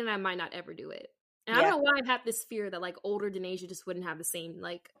defeated and I might not ever do it. And I don't know why I had this fear that like older Denasia just wouldn't have the same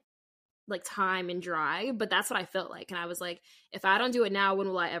like time and drive, but that's what I felt like. And I was like, if I don't do it now, when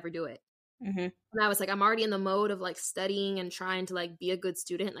will I ever do it? Mm-hmm. And I was like, I'm already in the mode of like studying and trying to like be a good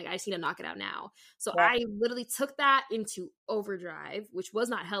student. Like I just need to knock it out now. So I literally took that into overdrive, which was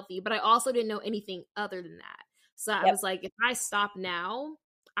not healthy, but I also didn't know anything other than that. So I was like, if I stop now,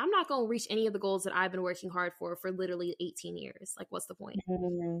 I'm not going to reach any of the goals that I've been working hard for literally 18 years. Like, what's the point?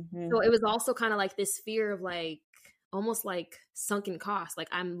 Mm-hmm. So it was also kind of like this fear of like, almost like sunken cost. Like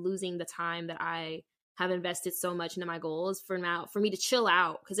I'm losing the time that I have invested so much into my goals for me to chill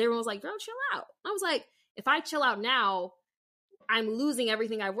out. Cause everyone was like, girl, chill out. I was like, if I chill out now, I'm losing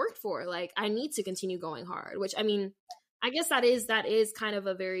everything I worked for. Like I need to continue going hard, which I mean, I guess that is kind of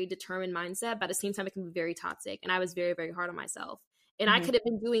a very determined mindset, but at the same time, it can be very toxic. And I was very, very hard on myself. And I could have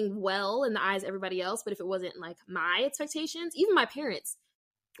been doing well in the eyes of everybody else, but if it wasn't like my expectations, even my parents,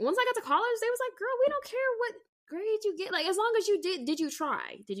 once I got to college, they was like, girl, we don't care what grade you get. Like, as long as you did you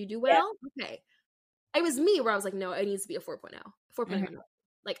try? Did you do well? Yeah. Okay. It was me where I was like, no, it needs to be a 4.0. 4.0.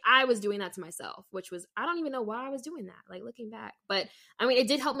 Like, I was doing that to myself, which was, I don't even know why I was doing that, like, looking back. But, I mean, it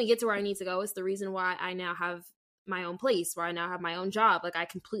did help me get to where I need to go. It's the reason why I now have my own place, where I now have my own job. Like, I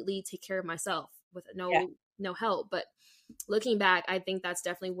completely take care of myself with no help. But looking back, I think that's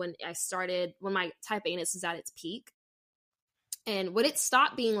definitely when my type A-ness is at its peak. And when it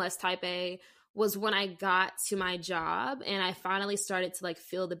stopped being less type A was when I got to my job and I finally started to like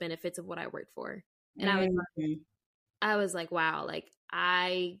feel the benefits of what I worked for. And I was like, wow, like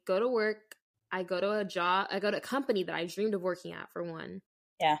I go to work, I go to a job, I go to a company that I dreamed of working at, for one.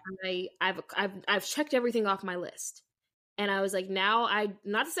 Yeah. I've checked everything off my list. And I was like, now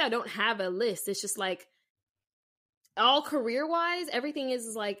not to say I don't have a list. It's just like, all career wise, everything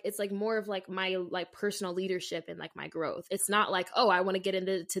is like, it's like more of like my like personal leadership and like my growth. It's not like, oh, I want to get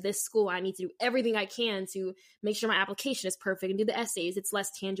into this school, I need to do everything I can to make sure my application is perfect and do the essays. It's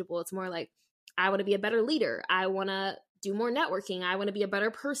less tangible. It's more like, I want to be a better leader, I want to do more networking, I want to be a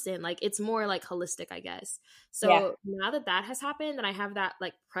better person. Like it's more like holistic, I guess. So now that has happened and I have that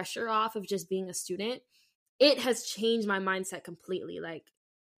like pressure off of just being a student, it has changed my mindset completely. Like,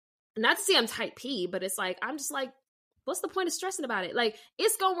 not to say I'm type P, but it's like I'm just like, what's the point of stressing about it? Like,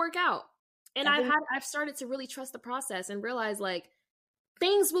 it's gonna work out. And I've started to really trust the process and realize like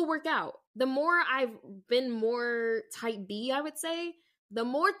things will work out. The more I've been more type B, I would say, the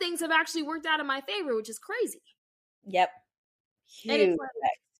more things have actually worked out in my favor, which is crazy. Yep. Huge. And it's like,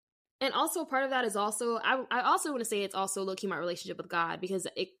 and also part of that is also, I also want to say it's also low-key my relationship with God, because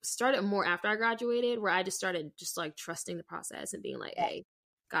it started more after I graduated, where I just started just like trusting the process and being like, hey,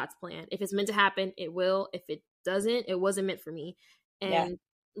 God's plan. If it's meant to happen, it will. If it doesn't, it wasn't meant for me. And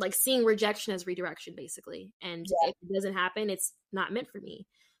like seeing rejection as redirection, basically. And if it doesn't happen, it's not meant for me.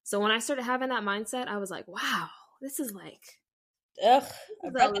 So when I started having that mindset, I was like, wow, this is like, ugh,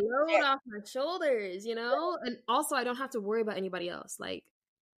 this is a load off my shoulders, you know? And also I don't have to worry about anybody else. Like,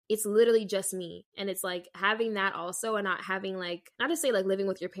 it's literally just me. And it's like having that also, and not having like, not to say like living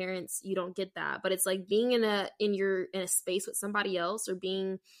with your parents, you don't get that, but it's like being in a space with somebody else, or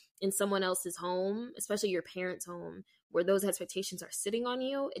being in someone else's home, especially your parents' home, where those expectations are sitting on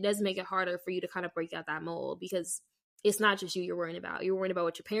you. It does make it harder for you to kind of break out that mold, because it's not just you you're worrying about. You're worrying about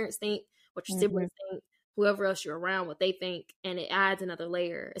what your parents think, what your siblings think, whoever else you're around, what they think. And it adds another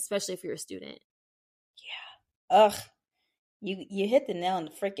layer, especially if you're a student. Yeah. Ugh. You hit the nail on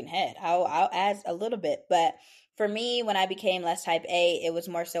the freaking head. I'll add a little bit, but for me, when I became less type A, it was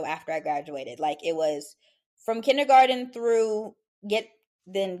more so after I graduated. Like, it was from kindergarten through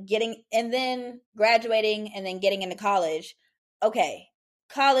then graduating, and then getting into college. Okay,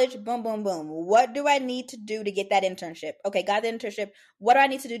 college, boom, boom, boom. What do I need to do to get that internship? Okay, got the internship. What do I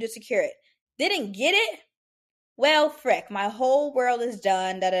need to do to secure it? Didn't get it? Well, frick, my whole world is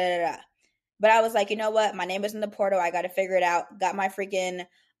done. Da da da da. But I was like, you know what? My name is in the portal. I got to figure it out. Got my freaking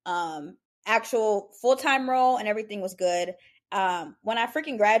actual full-time role, and everything was good. When I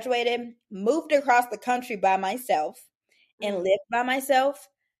freaking graduated, moved across the country by myself and lived by myself,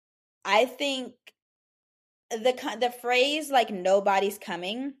 I think the phrase like nobody's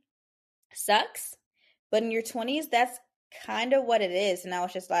coming sucks. But in your 20s, that's kind of what it is. And I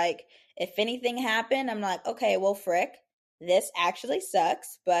was just like, if anything happened, I'm like, okay, well, frick, this actually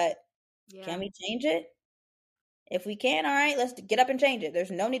sucks, but can we change it? If we can, all right, let's get up and change it.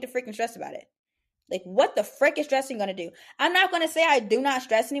 There's no need to freaking stress about it. Like, what the frick is stressing going to do? I'm not going to say I do not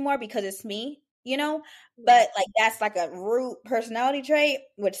stress anymore, because it's me, you know? But, like, that's like a root personality trait,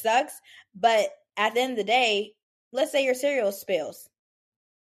 which sucks. But at the end of the day, let's say your cereal spills.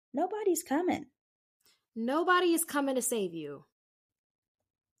 Nobody's coming. Nobody is coming to save you.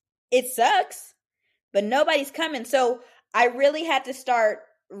 It sucks, but nobody's coming. So I really had to start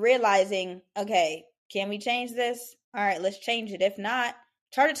realizing, okay, can we change this? All right, let's change it. If not,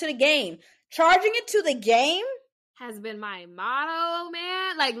 charge it to the game. Charging it to the game has been my motto,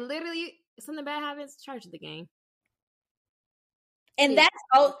 man. Like, literally, if something bad happens, charge it to the game. And that's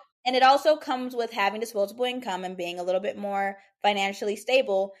all. And it also comes with having disposable income and being a little bit more financially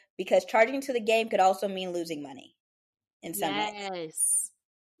stable, because charging to the game could also mean losing money in some ways.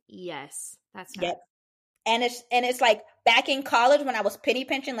 Yes, that's right. Yep. And it's like back in college when I was penny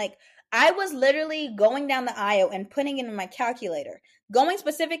pinching, like I was literally going down the aisle and putting it in my calculator, going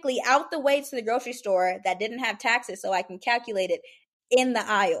specifically out the way to the grocery store that didn't have taxes so I can calculate it in the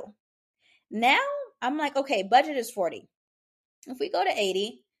aisle. Now I'm like, okay, budget is 40. If we go to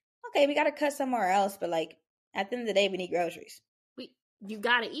 80, okay, we got to cut somewhere else. But like at the end of the day, we need groceries. You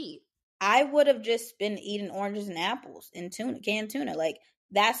got to eat. I would have just been eating oranges and apples and canned tuna. Like,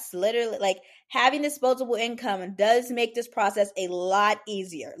 that's literally like having disposable income does make this process a lot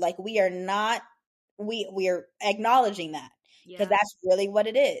easier. Like, we are acknowledging that, because that's really what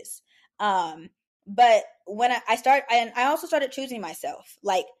it is. But when I also started choosing myself,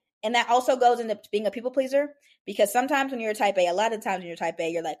 like, and that also goes into being a people pleaser, because sometimes when you're a type A, a lot of times when you're type A,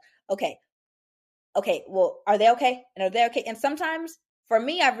 you're like, okay, well, are they okay? And are they okay? And sometimes for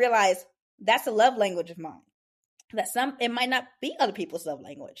me, I've realized that's a love language of mine. That it might not be other people's love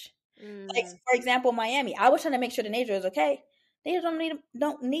language. Like, for example, Miami, I was trying to make sure Denasia is okay. They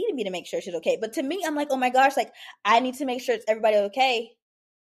don't need me to make sure she's okay. But to me, I'm like, oh my gosh, like I need to make sure it's everybody okay.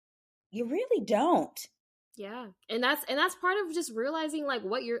 You really don't. Yeah. And that's part of just realizing like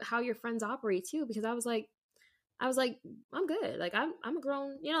how your friends operate too. Because I was like, I'm good. Like I'm a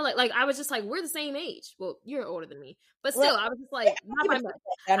grown, you know, like I was just like, we're the same age. Well, you're older than me, but still, I was just like, not by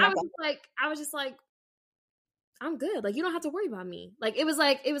much. I was just like, I'm good. Like, you don't have to worry about me. Like, it was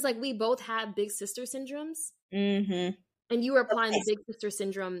like we both had big sister syndromes, and you were applying the big sister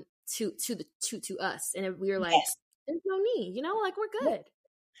syndrome to us, and we were like, there's no need, you know, like we're good.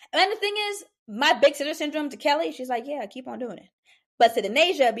 And the thing is, my big sister syndrome to Kelly, she's like, yeah, keep on doing it. But to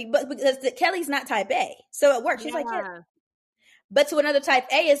Denasia, because Kelly's not type A, so it works. She's like, yeah. But to another type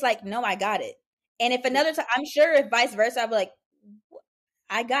A, it's like, no, I got it. And if another time, I'm sure if vice versa, I'll be like,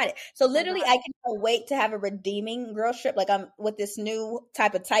 I got it. So I literally, got I cannot wait to have a redeeming girl trip. Like I'm with this new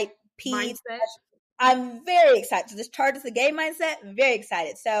type P. mindset. I'm very excited. So this charges the game mindset. Very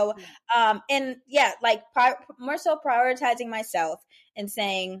excited. So, and yeah, like more so prioritizing myself and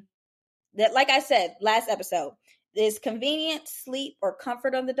saying that, like I said last episode, is convenient sleep or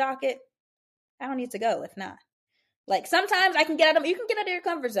comfort on the docket? I don't need to go if not. Like sometimes I can get out of you can get out of your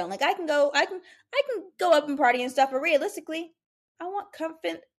comfort zone. Like I can go up and party and stuff, but realistically, I want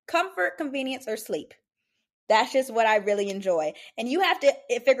comfort, convenience, or sleep. That's just what I really enjoy. And you have to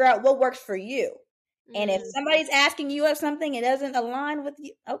figure out what works for you. And if somebody's asking you of something it doesn't align with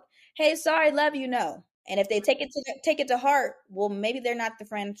you, oh, hey, sorry, love you, no. And if they take it to heart, well, maybe they're not the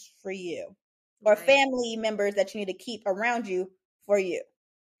friends for you, or family members that you need to keep around you for you.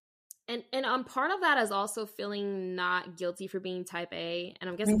 And part of that is also feeling not guilty for being type A. And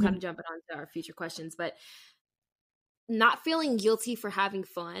I guess I'm kind of jumping on to our future questions, but not feeling guilty for having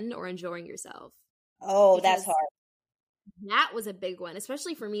fun or enjoying yourself. Oh, that's hard. That was a big one,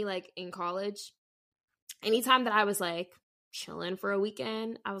 especially for me, like in college. Anytime that I was like chilling for a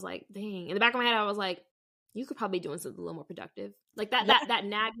weekend, I was like, dang. In the back of my head, I was like, you could probably be doing something a little more productive. Like that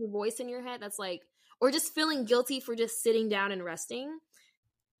nagging voice in your head that's like, or just feeling guilty for just sitting down and resting.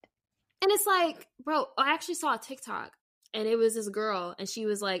 And it's like, bro, I actually saw a TikTok and it was this girl and she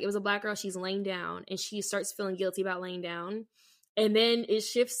was like, it was a Black girl. She's laying down and she starts feeling guilty about laying down. And then it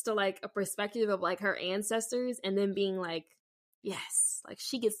shifts to like a perspective of like her ancestors and then being like, yes, like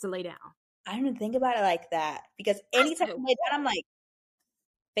she gets to lay down. I don't even think about it like that because anytime I lay down, I'm like,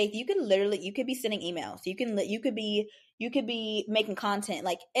 Faith, you could be sending emails. You could be making content.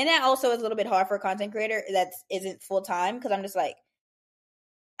 Like, and that also is a little bit hard for a content creator that isn't full time because I'm just like,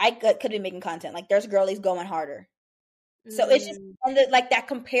 I could be making content. Like, there's girlies going harder. So it's just like that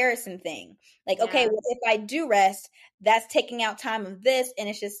comparison thing. Like, okay, well, if I do rest, that's taking out time of this. And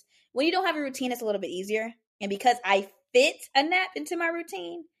it's just, when you don't have a routine, it's a little bit easier. And because I fit a nap into my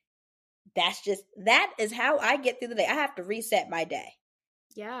routine, that is how I get through the day. I have to reset my day.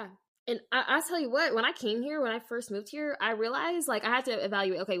 Yeah. And I'll tell you what, when I came here, when I first moved here, I realized like I had to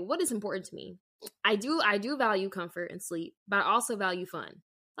evaluate, okay, what is important to me? I do value comfort and sleep, but I also value fun.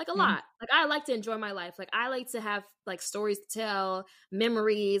 Like a lot. Like I like to enjoy my life. Like I like to have like stories to tell,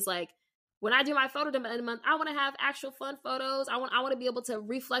 memories. Like when I do my photo in a month, I want to have actual fun photos. I want to be able to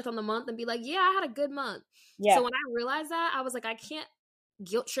reflect on the month and be like, yeah, I had a good month. Yeah. So when I realized that, I was like, I can't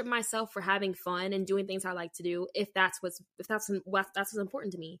guilt trip myself for having fun and doing things I like to do if that's what's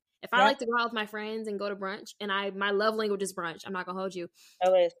important to me. If I like to go out with my friends and go to brunch and my love language is brunch, I'm not gonna hold you.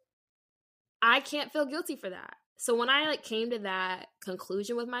 Always. I can't feel guilty for that. So when I like came to that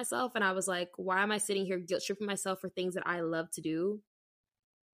conclusion with myself and I was like, why am I sitting here guilt tripping myself for things that I love to do?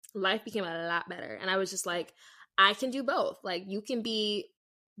 Life became a lot better. And I was just like, I can do both. Like you can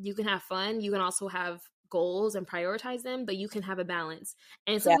have fun. You can also have goals and prioritize them, but you can have a balance.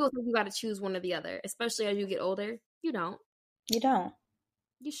 And some people think you got to choose one or the other, especially as you get older. You don't. You don't.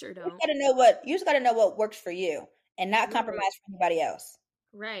 You sure don't. You just got to know what works for you and not compromise for anybody else.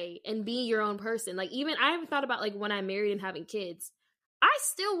 Right. And be your own person. Like even I haven't thought about like when I'm married and having kids, I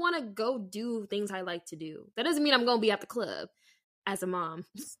still want to go do things I like to do. That doesn't mean I'm going to be at the club as a mom.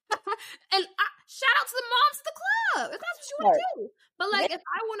 And shout out to the moms at the club if that's what you want to do. But like if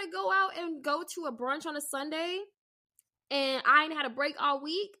I want to go out and go to a brunch on a Sunday and I ain't had a break all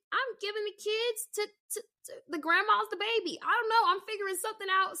week, I'm giving the kids to the grandma's the baby. I don't know. I'm figuring something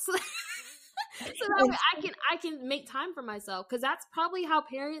out. So that way I can make time for myself, because that's probably how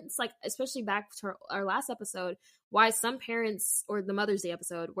parents, like especially back to our last episode, why some parents, or the Mother's Day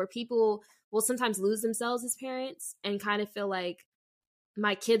episode, where people will sometimes lose themselves as parents and kind of feel like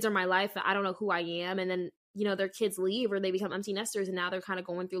my kids are my life and I don't know who I am, and then their kids leave or they become empty nesters and now they're kind of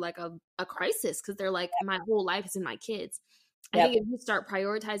going through like a crisis because they're like, my whole life is in my kids. I think if you start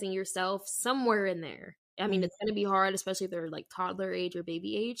prioritizing yourself somewhere in there, I mean, it's going to be hard, especially if they're like toddler age or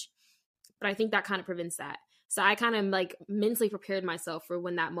baby age. But I think that kind of prevents that. So I kind of like mentally prepared myself for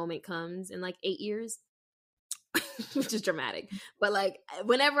when that moment comes in like 8 years, which is dramatic. But like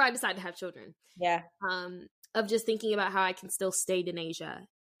whenever I decide to have children, of just thinking about how I can still stay Denasia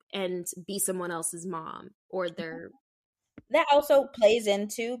and be someone else's mom or their. That also plays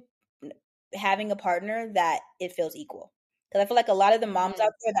into having a partner that it feels equal. Because I feel like a lot of the moms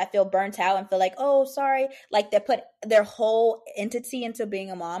out there that feel burnt out and feel like, oh, sorry, like they put their whole entity into being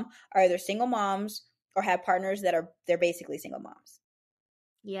a mom are either single moms or have partners they're basically single moms.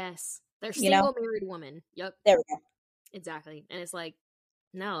 Yes. They're single married woman. Yep. There we go. Exactly. And it's like,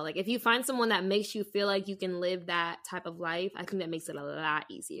 no, like if you find someone that makes you feel like you can live that type of life, I think that makes it a lot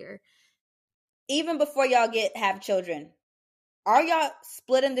easier. even before y'all have children, are y'all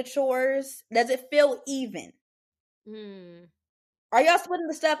splitting the chores? Does it feel even? Are y'all splitting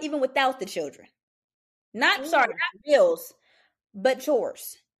the stuff even without the children? Not bills, but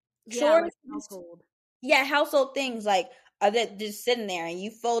chores. Yeah, chores, like household. Yeah, household things like are they just sitting there and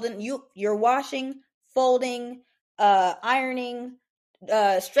you folding, you're washing, folding, ironing,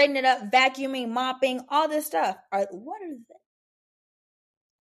 straightening it up, vacuuming, mopping, all this stuff. What is that?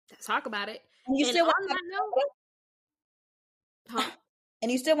 Let's talk about it. And you still want to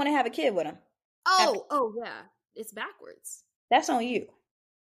And you still want to have a kid with him. Oh yeah. It's backwards. That's on you.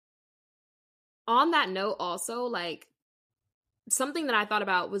 On that note, also, like, something that I thought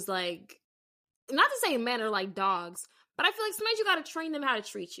about was, like, not to say men are like dogs, but I feel like sometimes you got to train them how to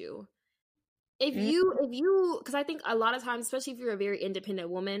treat you. If you, because I think a lot of times, especially if you're a very independent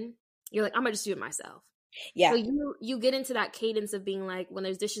woman, you're like, I'm gonna just do it myself. Yeah. So you get into that cadence of being like, when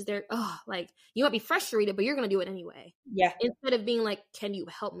there's dishes there, like, you might be frustrated, but you're gonna do it anyway. Yeah. Instead of being like, can you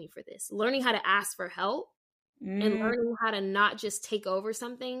help me for this? Learning how to ask for help and learning how to not just take over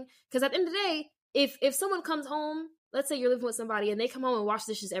something. Because at the end of the day, if someone comes home, let's say you're living with somebody and they come home and wash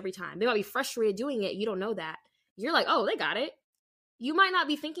dishes every time, they might be frustrated doing it. You don't know that. You're like, oh, they got it. You might not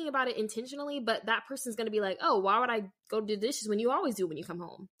be thinking about it intentionally, but that person's going to be like, oh, why would I go do dishes when you always do when you come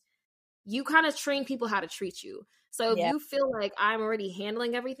home? You kind of train people how to treat you. So if you feel like I'm already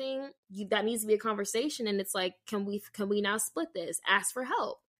handling everything, that needs to be a conversation. And it's like, can we now split this? Ask for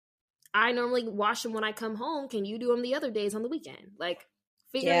help. I normally wash them when I come home. Can you do them the other days on the weekend? Like,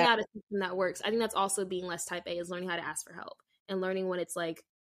 figuring out a system that works. I think that's also being less type A, is learning how to ask for help and learning when it's like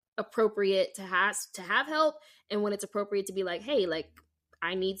appropriate to have help and when it's appropriate to be like, hey, like,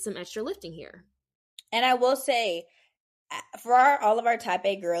 I need some extra lifting here. And I will say, for all of our type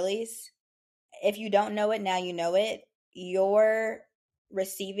A girlies, if you don't know it, now you know it. Your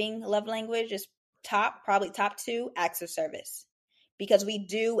receiving love language is probably top 2, acts of service. Because we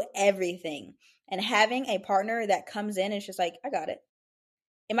do everything. And having a partner that comes in and is just like, I got it.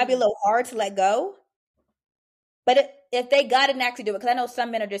 It might be a little hard to let go. But if they got it and actually do it, because I know some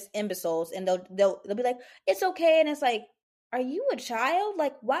men are just imbeciles and they'll be like, it's okay. And it's like, are you a child?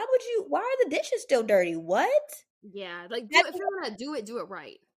 Like, why are the dishes still dirty? What? Yeah, like, if you're gonna do it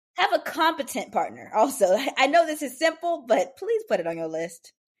right. Have a competent partner also. I know this is simple, but please put it on your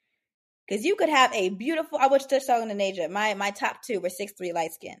list. Because you could have a beautiful, I was just talking to Naja, my top 2 were 6'3"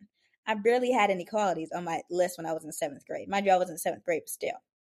 light skin. I barely had any qualities on my list when I was in 7th grade. Mind you, I was in 7th grade, but still.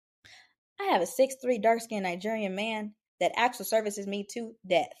 I have a 6'3" dark-skinned Nigerian man that actual services me to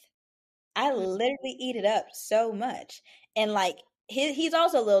death. I literally eat it up so much. And like, he's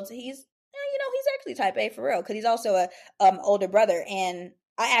also he's actually type A for real, because he's also a older brother, and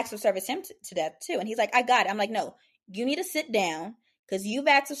I actually service him to death too. And he's like, I got it. I'm like, no, you need to sit down, because you've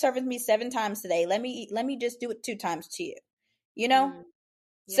acts of service me 7 times today. Let me just do it 2 times to you. You know?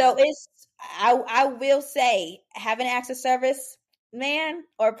 Yeah. So it's, I will say, having acts of service man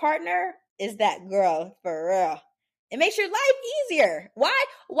or partner is that girl for real. It makes your life easier.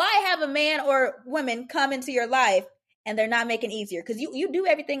 Why have a man or woman come into your life and they're not making it easier? Because you do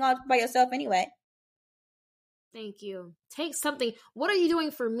everything all by yourself anyway. Thank you. Take something. What are you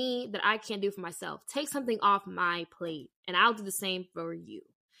doing for me that I can't do for myself? Take something off my plate, and I'll do the same for you.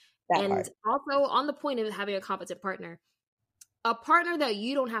 And also, on the point of having a competent partner, a partner that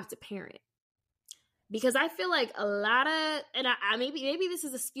you don't have to parent. Because I feel like a lot of, and I maybe this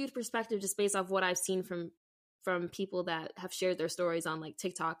is a skewed perspective just based off what I've seen from people that have shared their stories on like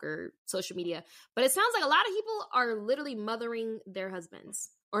TikTok or social media, but it sounds like a lot of people are literally mothering their husbands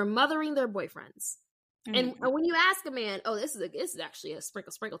or mothering their boyfriends. And when you ask a man, this is actually a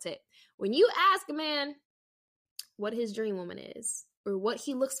sprinkle tip. When you ask a man what his dream woman is or what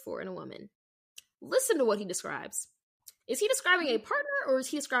he looks for in a woman, listen to what he describes. Is he describing a partner or is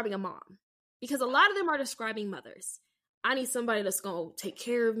he describing a mom? Because a lot of them are describing mothers. I need somebody that's going to take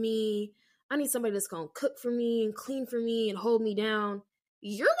care of me. I need somebody that's going to cook for me and clean for me and hold me down.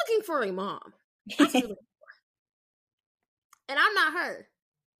 You're looking for a mom. That's what you're looking for. And I'm not her.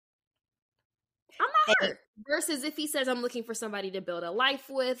 I'm not her. Versus if he says, I'm looking for somebody to build a life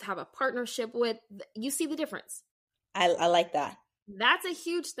with, have a partnership with, you see the difference. I like that. That's a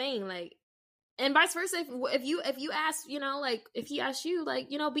huge thing. Like, and vice versa. If you ask, like if he asks you, like,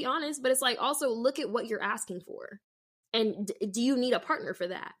 be honest, but it's like, also look at what you're asking for. And do you need a partner for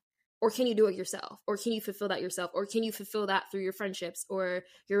that? Or can you do it yourself? Or can you fulfill that yourself? Or can you fulfill that through your friendships or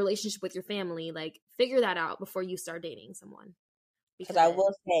your relationship with your family? Like, figure that out before you start dating someone. Because I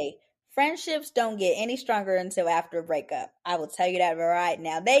will say, friendships don't get any stronger until after a breakup. I will tell you that right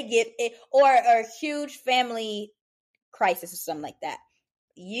now. They get it, or a huge family crisis or something like that.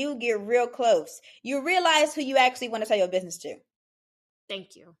 you get real close. You realize who you actually want to tell your business to.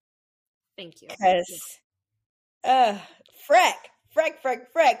 Thank you. Thank you. Because, freck.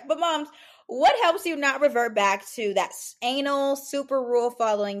 But moms, what helps you not revert back to that anal, super rule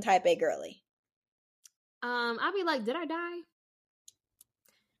following type A girly? I'd be like, did I die?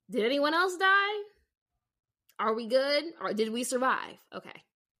 Did anyone else die? Are we good? Or did we survive?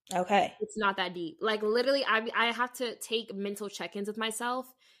 Okay. It's not that deep. Like, literally, I have to take mental check-ins with myself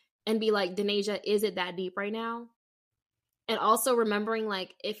and be like, Denasia, is it that deep right now? And also remembering,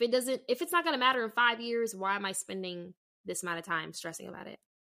 like, if it's not going to matter in 5 years, why am I spending this amount of time stressing about it?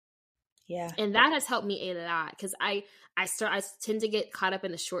 Yeah. And that has helped me a lot, because I tend to get caught up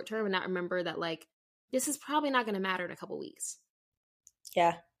in the short term and not remember that, like, this is probably not going to matter in a couple weeks.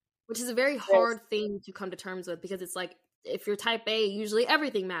 Yeah. Which is a very hard thing to come to terms with, because it's like, if you're type A, usually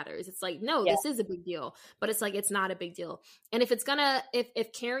everything matters. It's like, no, this is a big deal, but it's like, it's not a big deal. And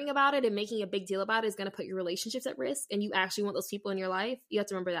if caring about it and making a big deal about it is going to put your relationships at risk, and you actually want those people in your life, you have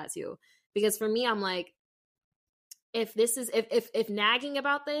to remember that too. Because for me, I'm like, if nagging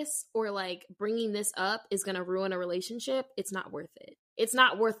about this or like bringing this up is going to ruin a relationship, it's not worth it. It's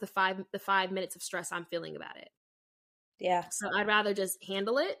not worth the 5 minutes of stress I'm feeling about it. Yeah. So I'd rather just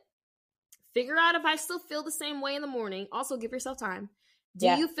handle it. Figure out if I still feel the same way in the morning. Also, give yourself time. Do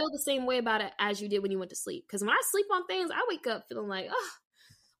you feel the same way about it as you did when you went to sleep? Because when I sleep on things, I wake up feeling like, oh,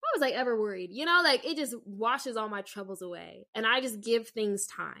 why was I ever worried? You know, like, it just washes all my troubles away. And I just give things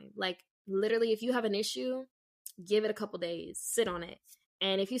time. Like, literally, if you have an issue, give it a couple days. Sit on it.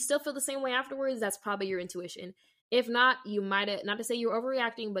 And if you still feel the same way afterwards, that's probably your intuition. If not, you might have, not to say you're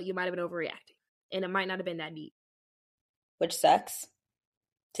overreacting, but you might have been overreacting. And it might not have been that deep. Which sucks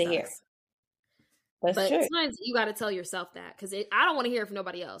to hear. But sometimes you got to tell yourself that, because I don't want to hear it from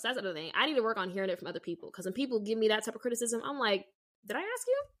nobody else. That's another thing. I need to work on hearing it from other people, because when people give me that type of criticism, I'm like, did I ask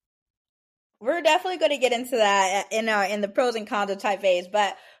you? We're definitely going to get into that in the pros and cons of type A's.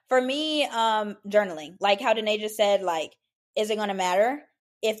 But for me, journaling, like how Denasia said, like, is it going to matter?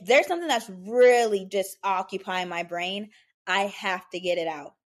 If there's something that's really just occupying my brain, I have to get it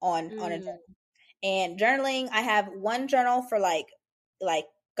out on a journal. And journaling, I have one journal for like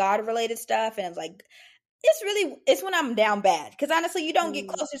God related stuff, and it's like, it's when I'm down bad, because honestly, you don't get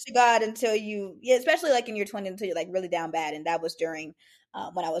closer to God until especially like in your 20s, until you're like really down bad. And that was during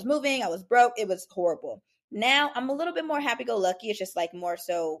when I was moving. I was broke. It was horrible. Now I'm a little bit more happy go lucky. It's just like more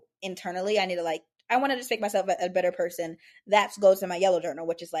so internally. I want to just make myself a better person. That goes in my yellow journal,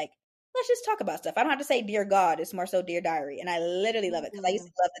 which is like, let's just talk about stuff. I don't have to say dear God. It's more so dear diary, and I literally love it, because I used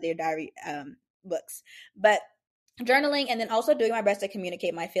to love the dear diary books. But journaling, and then also doing my best to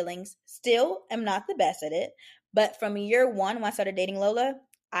communicate my feelings. Still am not the best at it, but from year one, when I started dating Lola,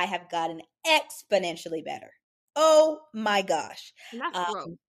 I have gotten exponentially better. Oh my gosh.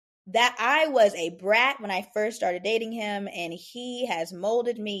 That I was a brat when I first started dating him, and he has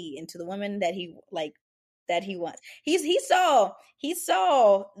molded me into the woman that he wants. He saw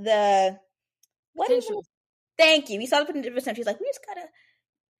the potential. Thank you. He saw the potential. He's like, we just gotta,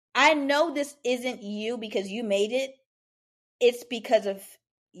 I know this isn't you because you made it. It's because of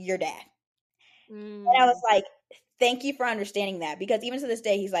your dad. And I was like, thank you for understanding that. Because even to this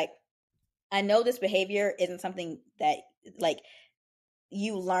day, he's like, I know this behavior isn't something that like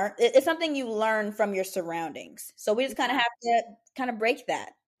you learn. It's something you learn from your surroundings. So we just kind of have to kind of break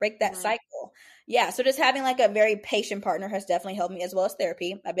that cycle. Yeah. So just having like a very patient partner has definitely helped me, as well as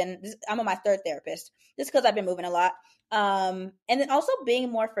therapy. I'm on my third therapist just because I've been moving a lot. And then also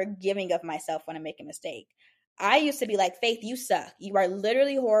being more forgiving of myself when I make a mistake. I used to be like, Faith, you suck. You are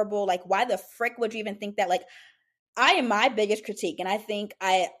literally horrible. Like, why the frick would you even think that? Like, I am my biggest critique. And I think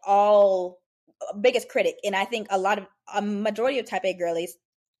biggest critic. And I think a majority of type A girlies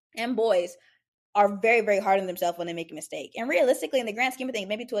and boys are very, very hard on themselves when they make a mistake. And realistically, in the grand scheme of things,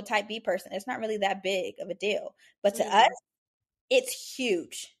 maybe to a type B person, it's not really that big of a deal. But to us, it's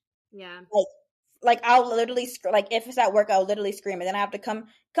huge. Yeah. Like I'll literally, like if it's at work, I'll literally scream, and then I have to come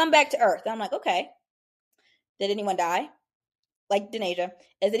back to earth. And I'm like, okay, did anyone die? Like Denasia,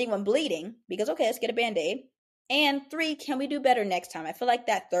 is anyone bleeding? Because, okay, let's get a Band-Aid. And 3, can we do better next time? I feel like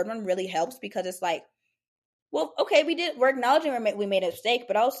that third one really helps, because it's like, well, okay, we're acknowledging we made a mistake,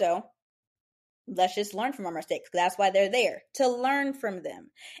 but also let's just learn from our mistakes. That's why they're there, to learn from them.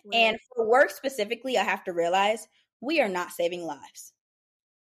 Right. And for work specifically, I have to realize we are not saving lives.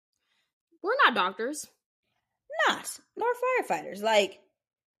 We're not doctors. Nor firefighters. Like,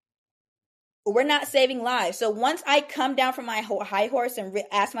 we're not saving lives. So once I come down from my high horse and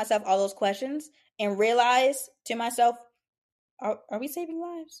ask myself all those questions and realize to myself, are we saving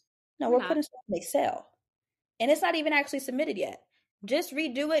lives? No, we're putting stuff in Excel. And it's not even actually submitted yet. just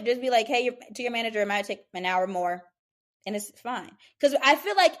redo it. Just be like, hey, to your manager, it might take an hour more, and it's fine. Because I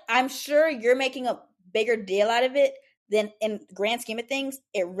feel like I'm sure you're making a bigger deal out of it than in grand scheme of things.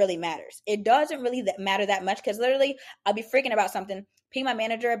 It really matters. It doesn't really matter that much because literally, I'll be freaking about something, ping my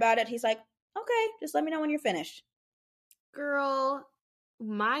manager about it. He's like, okay, just let me know when you're finished. Girl,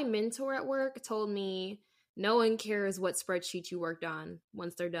 my mentor at work told me no one cares what spreadsheet you worked on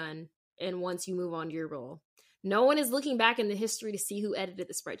once they're done and once you move on to your role. No one is looking back in the history to see who edited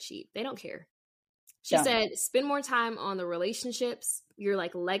the spreadsheet. They don't care. She said, spend more time on the relationships, your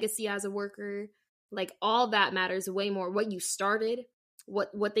like legacy as a worker, like all that matters way more. What you started,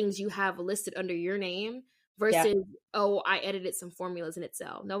 what things you have listed under your name versus, oh, I edited some formulas in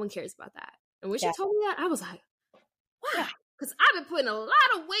Excel. No one cares about that. And when she told me that, I was like, wow. Because I've been putting a lot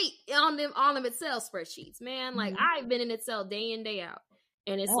of weight on them Excel spreadsheets, man. Like I've been in Excel day in, day out.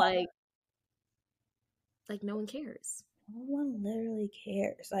 And it's like no one cares. No one literally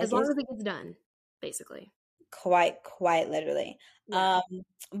cares. Like, as long as it gets done, basically. Quite literally. Yeah.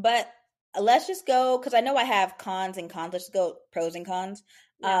 But let's just go, because I know I have cons and cons. Let's just go pros and cons.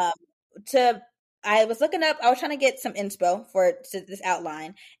 Yeah. I was looking up, I was trying to get some inspo for this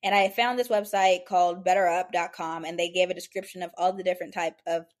outline, and I found this website called betterup.com, and they gave a description of all the different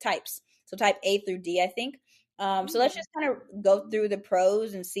types. So type A through D, I think. So let's just kind of go through the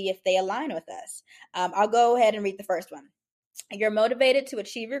pros and see if they align with us. I'll go ahead and read the first one. You're motivated to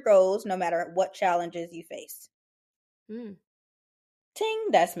achieve your goals no matter what challenges you face. Ting,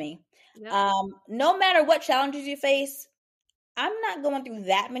 that's me. Yep. No matter what challenges you face, I'm not going through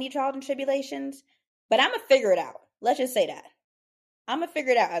that many trials and tribulations, but I'm going to figure it out. Let's just say that. I'm going to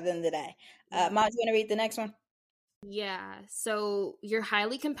figure it out at the end of the day. Mom's going to read the next one. Yeah. So you're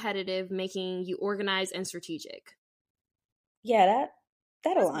highly competitive, making you organized and strategic. Yeah,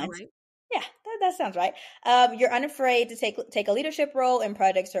 that aligns. Right. Yeah, that sounds right. You're unafraid to take a leadership role in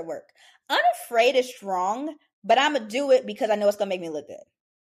projects or work. Unafraid is strong, but I'm going to do it because I know it's going to make me look good.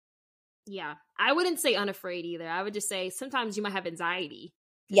 Yeah, I wouldn't say unafraid either. I would just say sometimes you might have anxiety.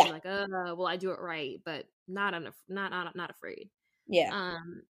 Yeah, you're like, well, I do it right, but not afraid. Yeah.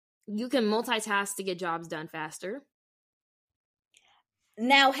 You can multitask to get jobs done faster.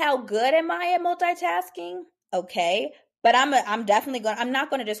 Now, how good am I at multitasking? Okay, but I'm definitely going. I'm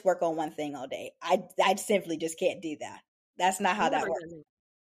not going to just work on one thing all day. I simply just can't do that. That's not how that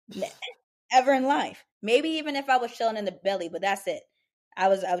works. Ever in life. Maybe even if I was chilling in the belly, but that's it. I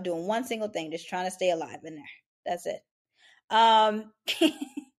was doing one single thing, just trying to stay alive in there. That's it.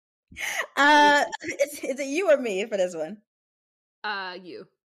 Is it you or me for this one? You.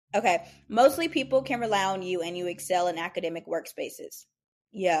 Okay. Mostly people can rely on you and you excel in academic workspaces.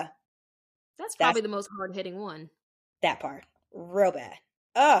 Yeah. That's probably the most hard-hitting one. That part. Real bad.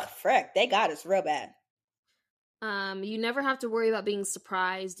 Ugh, frick. They got us real bad. You never have to worry about being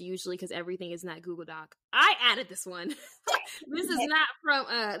surprised usually because everything is in that Google Doc. I added this one. This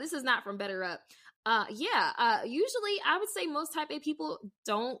is not from Better Up. Usually I would say most type A people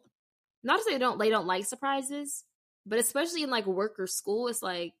don't, not to say they don't like surprises, but especially in like work or school, it's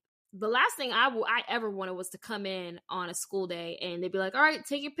like the last thing I ever wanted was to come in on a school day and they'd be like, all right,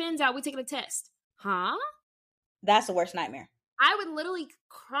 take your pens out, we taking a test. Huh? That's the worst nightmare. I would literally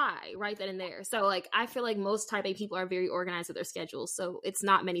cry right then and there. So, like, I feel like most type A people are very organized with their schedules. So it's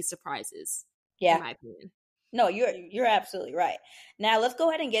not many surprises. Yeah. In my opinion. No, you're absolutely right. Now let's go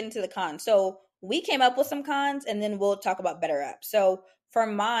ahead and get into the cons. So we came up with some cons and then we'll talk about Better Up. So for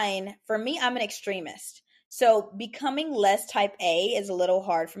me, I'm an extremist. So becoming less type A is a little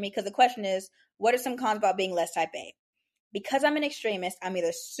hard for me because the question is, what are some cons about being less type A? Because I'm an extremist, I'm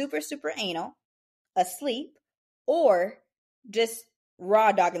either super, super anal, asleep, or just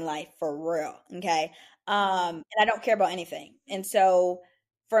raw dogging life for real. Okay. And I don't care about anything. And so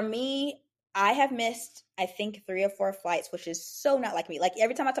for me, I have missed, I think 3 or 4 flights, which is so not like me. Like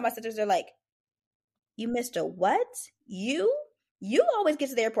every time I tell my sisters, they're like, you missed a what? You always get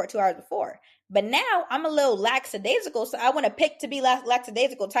to the airport 2 hours before. But now I'm a little lackadaisical. So I want to pick to be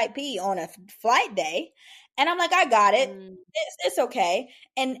lackadaisical type P on a flight day. And I'm like, I got it. It's okay.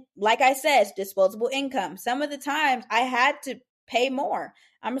 And like I said, it's disposable income. Some of the times I had to pay more.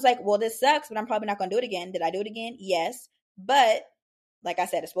 I'm just like, well, this sucks, but I'm probably not going to do it again. Did I do it again? Yes. But like I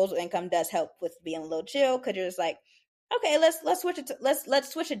said, disposable income does help with being a little chill because you're just like, okay, let's switch it to,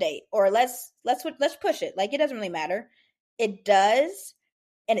 let's switch a date or let's push it. Like it doesn't really matter. It does,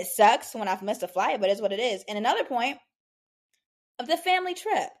 and it sucks when I've missed a flight, but it's what it is. And another point of the family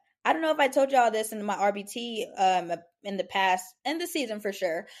trip. I don't know if I told y'all this in my RBT in the past, in the season for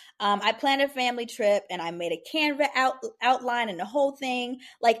sure. I planned a family trip and I made a Canva outline and the whole thing.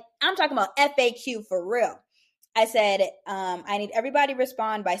 Like I'm talking about FAQ for real. I said, I need everybody to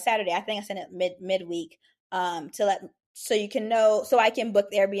respond by Saturday. I think I sent it midweek, to let so you can know, so I can book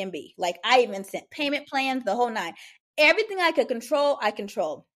the Airbnb. Like I even sent payment plans, the whole nine. Everything I could control, I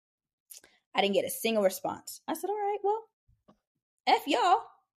controlled. I didn't get a single response. I said, all right, well, F y'all.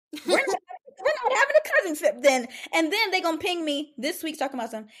 We're not having a cousin trip then. And then they gonna ping me this week talking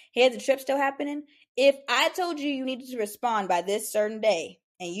about something. Here's the trip still happening. If I told you you needed to respond by this certain day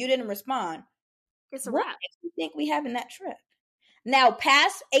and you didn't respond, It's a what wrap. makes you think we having that trip? Now,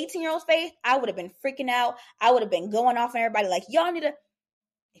 past 18-year-old Faith, I would have been freaking out. I would have been going off on everybody like, y'all need to,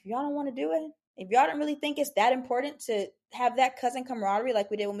 if y'all don't want to do it, if y'all don't really think it's that important to have that cousin camaraderie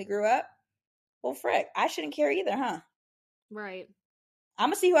like we did when we grew up, well, frick, I shouldn't care either, huh? Right. I'm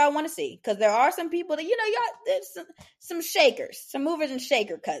gonna see who I want to see, because there are some people that, y'all, there's some shakers, some movers and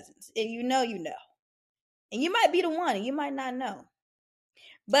shaker cousins. If you know, and you might be the one, and you might not know.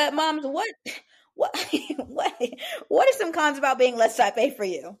 But moms, what, what are some cons about being less type A for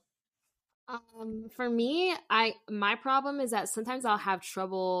you? For me, my problem is that sometimes I'll have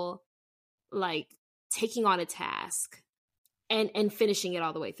trouble like taking on a task and finishing it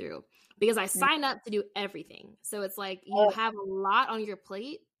all the way through, because I sign up to do everything. So it's like you have a lot on your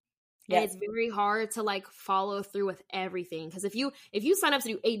plate, and it's very hard to like follow through with everything. Because if you sign up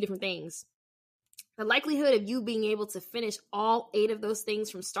to do 8 different things, the likelihood of you being able to finish all 8 of those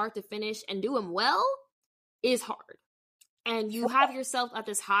things from start to finish and do them well is hard. And you have yourself at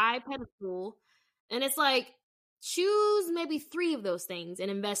this high pedestal, and it's like, choose maybe 3 of those things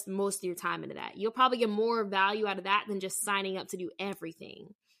and invest most of your time into that. You'll probably get more value out of that than just signing up to do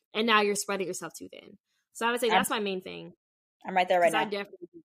everything. And now you're spreading yourself too thin. So I would say that's my main thing. I'm right there right now.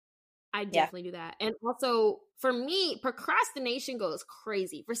 I definitely do that. And also for me, procrastination goes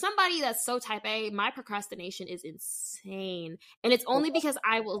crazy. For somebody that's so type A, my procrastination is insane. And it's only because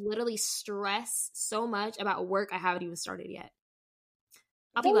I will literally stress so much about work I haven't even started yet.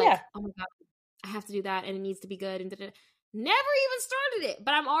 I'll be oh my God, I have to do that and it needs to be good. And never even started it,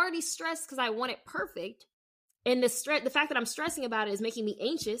 but I'm already stressed because I want it perfect. And the fact that I'm stressing about it is making me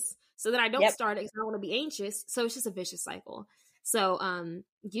anxious, so that I don't start it because I don't want to be anxious. So it's just a vicious cycle. So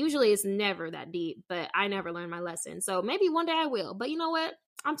usually it's never that deep, but I never learned my lesson. So maybe one day I will. But you know what?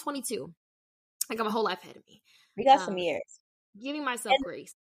 I'm 22. I got my whole life ahead of me. We got some years. Giving myself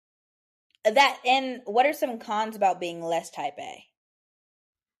grace. And what are some cons about being less type A?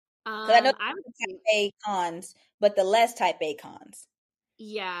 Because I know type A cons, but the less type A cons.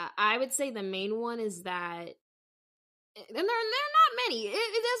 Yeah, I would say the main one is that, and there are not many. It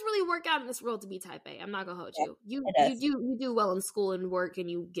does really work out in this world to be type A. I'm not gonna hold you. You do well in school and work, and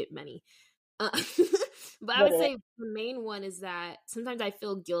you get many. But I would say the main one is that sometimes I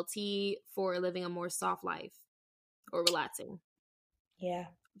feel guilty for living a more soft life or relaxing. Yeah,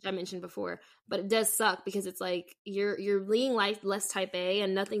 which I mentioned before. But it does suck because it's like you're leading life less type A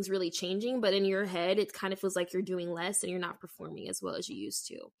and nothing's really changing. But in your head, it kind of feels like you're doing less and you're not performing as well as you used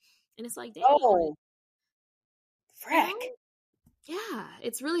to. And it's like, dang. Frack. Yeah,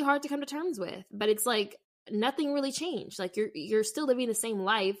 it's really hard to come to terms with, but it's like nothing really changed. Like you're still living the same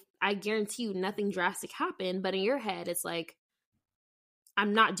life. I guarantee you nothing drastic happened, but in your head it's like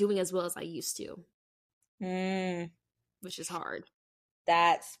I'm not doing as well as I used to. Which is hard.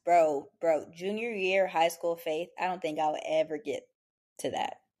 That's bro, junior year high school, Faith, I don't think I'll ever get to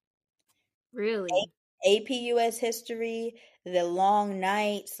that. Really? AP US history, the long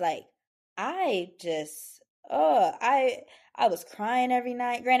nights, like I just I was crying every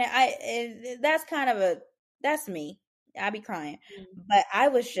night. Granted, that's me. I be crying. But I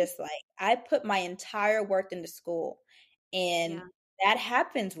was just like, I put my entire work into school. And that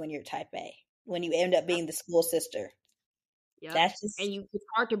happens when you're type A, when you end up being the school sister. Yeah. That's just, and it's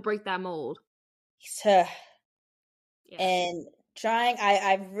hard to break that mold. And trying,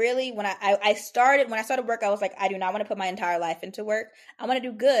 I really, when I started work, I was like, I do not want to put my entire life into work. I want to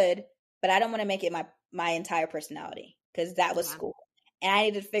do good, but I don't want to make it my entire personality, because that was school. And I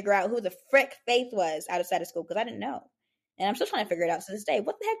needed to figure out who the frick Faith was outside of school, because I didn't know. And I'm still trying to figure it out to this day.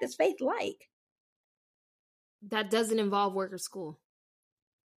 What the heck is Faith like? That doesn't involve work or school.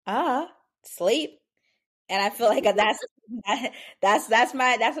 Sleep. And I feel like that's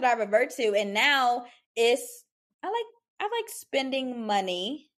what I revert to. And now I like spending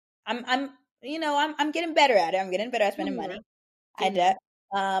money. I'm getting better at it. I'm getting better at spending money.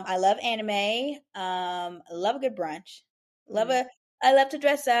 I love anime. I love a good brunch. I love to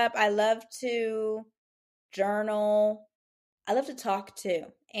dress up. I love to journal. I love to talk too.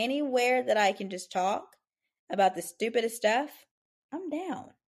 Anywhere that I can just talk about the stupidest stuff, I'm down.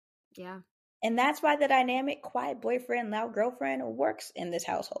 Yeah. And that's why the dynamic quiet boyfriend, loud girlfriend works in this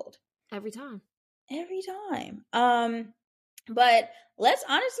household. Every time. Every time. But let's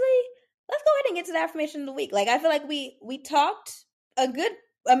go ahead and get to the affirmation of the week. Like, I feel like we talked a good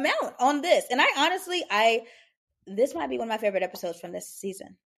amount on this, and this might be one of my favorite episodes from this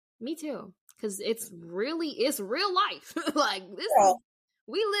season. Me too, because it's real life. Like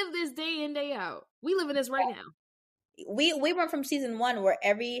we live this day in, day out. We live in this right now. We went from season 1 where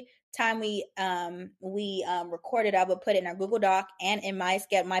every time we recorded, I would put it in our Google Doc and in my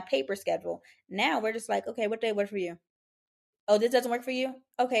paper schedule. Now we're just like, okay, what day works for you? Oh, this doesn't work for you?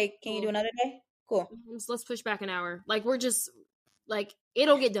 Okay, can you do another day? Cool. So let's push back an hour. Like, we're just like,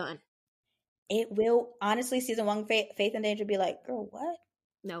 it'll get done. It will. Honestly, season 1, Faith and Danger, be like, girl, what?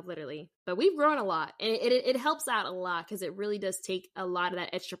 No, literally. But we've grown a lot, and it helps out a lot because it really does take a lot of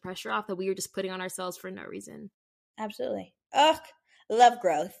that extra pressure off that we were just putting on ourselves for no reason. Absolutely. Ugh, love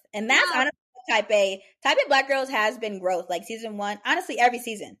growth. And that's honestly type A. Type A Black Girls has been growth. Like season 1, honestly, every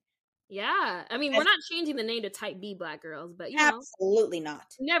season. Yeah. I mean, we're not changing the name to Type B Black Girls, but absolutely not.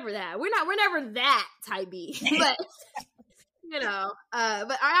 Never that. We're never that Type B. But but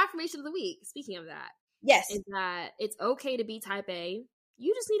our affirmation of the week, speaking of that, yes, is that it's okay to be Type A.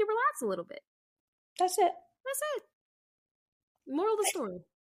 You just need to relax a little bit. That's it. Moral of the story.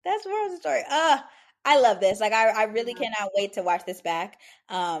 That's the moral of the story. I love this. Like, I really cannot wait to watch this back.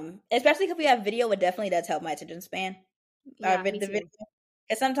 Especially if we have video, it definitely does help my attention span. Yeah, the video.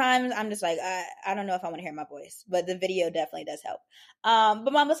 Because sometimes I'm just like, I don't know if I want to hear my voice, but the video definitely does help.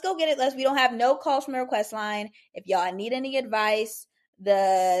 But Mom, let's go get it. We don't have no calls from the request line. If y'all need any advice,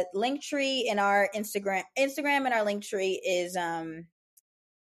 the link tree in our Instagram and our link tree is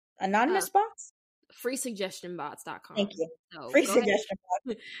anonymous box. freesuggestionbots.com. Thank you. So free suggestion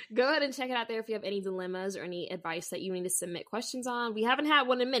box. Go ahead and check it out there if you have any dilemmas or any advice that you need to submit questions on. We haven't had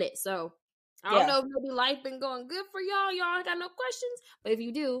one in a minute, so I don't know if maybe life been going good for y'all. Y'all ain't got no questions, but if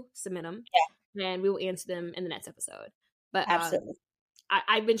you do, submit them, and we will answer them in the next episode. But absolutely,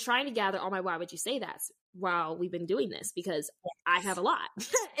 I've been trying to gather all my why would you say that while we've been doing this because I have a lot,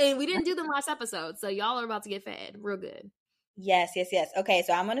 and we didn't do them last episode, so y'all are about to get fed real good. Yes. Okay,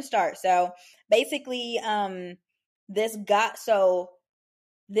 so I'm gonna start. So basically, this guy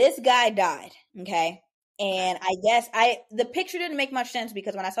died. Okay. And I guess the picture didn't make much sense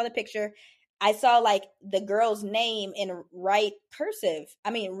because when I saw the picture, I saw like the girl's name in red cursive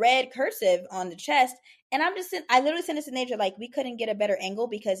on the chest. And I literally sent this to Nature, like, we couldn't get a better angle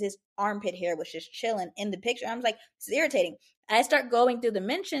because his armpit hair was just chilling in the picture. I was like, this is irritating. I start going through the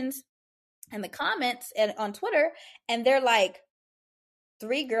mentions and the comments on Twitter, and they're like,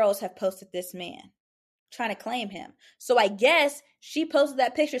 3 girls have posted this man trying to claim him. So I guess she posted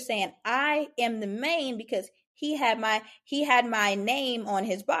that picture saying, I am the main because he had my name on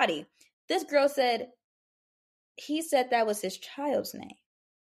his body. This girl said he said that was his child's name.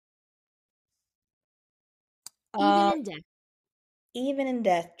 Even in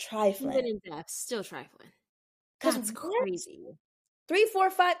death, trifling. Even in death, still trifling. That's crazy. 3, 4,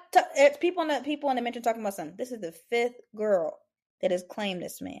 5 people in the mention talking about something. This is the 5th girl that has claimed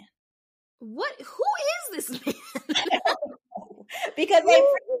this man. What? Who is this man? Because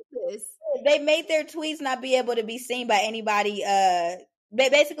they made their tweets not be able to be seen by anybody. They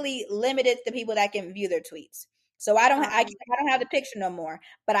basically limited the people that can view their tweets. So I don't have the picture no more.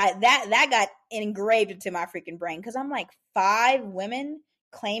 But that got engraved into my freaking brain because I'm like, 5 women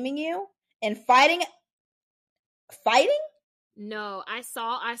claiming you and fighting. No, I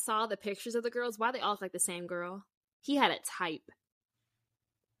saw the pictures of the girls. Why they all look like the same girl? He had a type.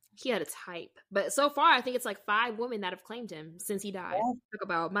 But so far, I think it's like 5 women that have claimed him since he died. Yeah. Talk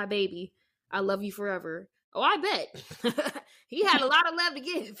about my baby. I love you forever. Oh, I bet. He had a lot of love to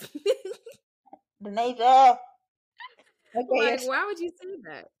give. Okay. Like, why would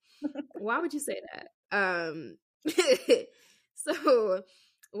you say that? So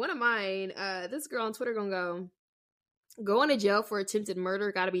one of mine, this girl on Twitter gonna going to jail for attempted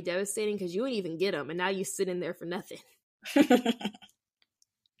murder gotta be devastating because you ain't even get him, and now you sitting there for nothing.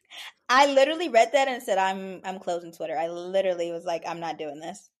 I literally read that and said, I'm closing Twitter. I literally was like, I'm not doing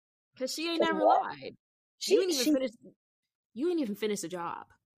this. Because she ain't never lied. You ain't even finished the job.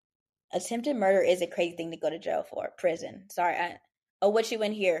 Attempted murder is a crazy thing to go to jail for. Prison. Sorry. What you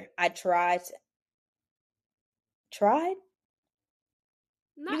in here? I tried? You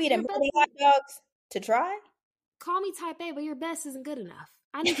eat a million hot dogs to try? Call me type A, but your best isn't good enough.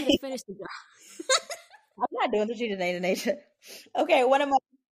 I need you to finish the job. I'm not doing this today, Nature. Okay, one of my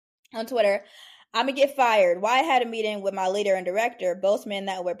on Twitter, I'm gonna get fired. Why I had a meeting with my leader and director, both men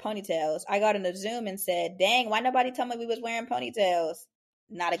that wear ponytails. I got on a Zoom and said, dang, why nobody tell me we was wearing ponytails?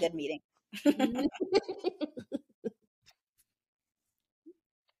 Not a good meeting. You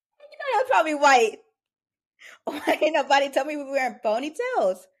know, know it's probably white. Why ain't nobody tell me we were wearing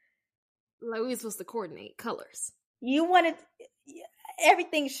ponytails? Like we were supposed to coordinate colors. You wanted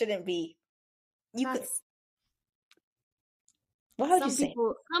everything shouldn't be. You could. Why would you say?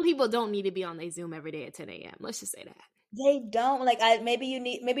 Some people don't need to be on their Zoom every day at 10 a.m. Let's just say that. They don't. Like,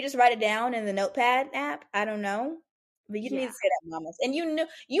 maybe just write it down in the notepad app. I don't know. But you need to say that, mamas. And you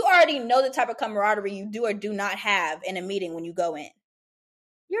already know the type of camaraderie you do or do not have in a meeting when you go in.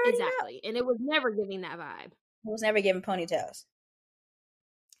 You already know. And it was never giving that vibe. It was never giving ponytails.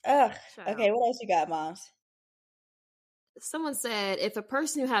 Ugh. Okay, what else you got, moms? Someone said, if a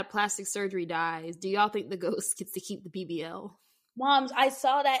person who had plastic surgery dies, do y'all think the ghost gets to keep the BBL? Moms, I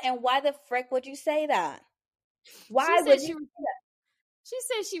saw that, and why the frick would you say that? Why would you say that? She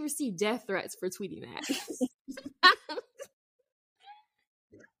said she received death threats for tweeting that.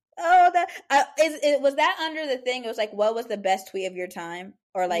 Oh, was that under the thing? It was like, what was the best tweet of your time?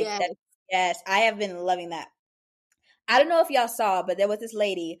 Or like, yes, I have been loving that. I don't know if y'all saw, but there was this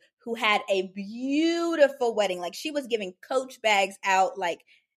lady who had a beautiful wedding. Like, she was giving Coach bags out. Like,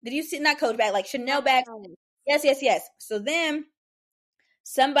 did you see? Not Coach bag, like Chanel bags. Yes. So then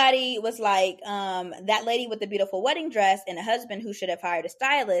somebody was like, that lady with the beautiful wedding dress and a husband who should have hired a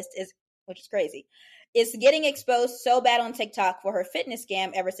stylist which is crazy, is getting exposed so bad on TikTok for her fitness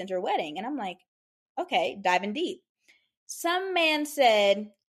scam ever since her wedding. And I'm like, okay, diving deep. Some man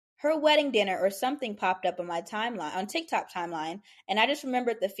said her wedding dinner or something popped up on my timeline, on TikTok timeline. And I just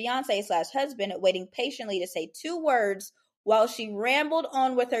remembered the fiance/husband waiting patiently to say 2 words while she rambled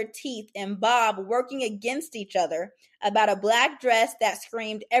on with her teeth and Bob working against each other about a black dress that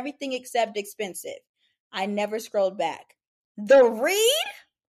screamed everything except expensive. I never scrolled back. The read?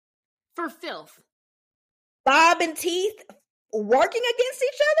 For filth. Bob and Teeth working against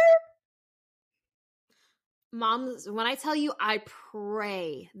each other? Moms, when I tell you, I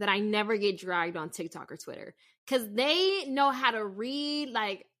pray that I never get dragged on TikTok or Twitter, because they know how to read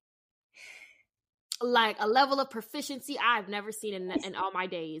like a level of proficiency I've never seen in all my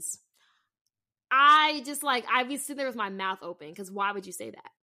days. I be sitting there with my mouth open, because why would you say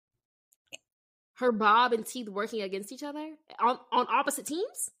that? Her Bob and Teeth working against each other on opposite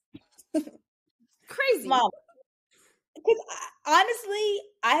teams? Crazy. Mom, because honestly,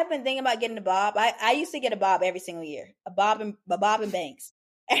 I have been thinking about getting a bob. I used to get a bob every single year, a bob and bangs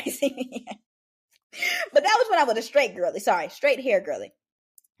every single year. But that was when I was a straight girly. Sorry, straight hair girly.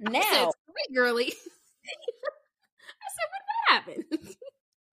 Now, straight girly. I said, when did that happen?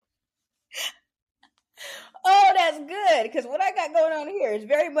 Oh, that's good, because what I got going on here is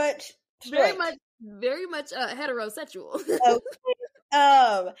very much straight. very much heterosexual. Okay.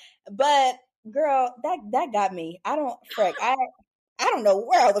 But girl, that got me. I don't know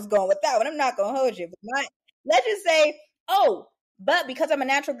where I was going with that one. I'm not gonna hold you, but let's just say, but because I'm a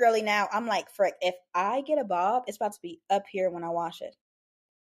natural girly now, I'm like, frick, if I get a bob, it's about to be up here when I wash it.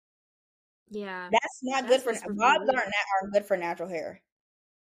 Yeah, that's not good for bobs. Aren't good for natural hair.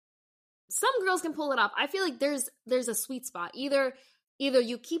 Some girls can pull it off. I feel like there's a sweet spot. Either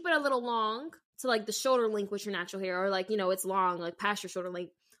you keep it a little long to like the shoulder length with your natural hair, or like, it's long, like past your shoulder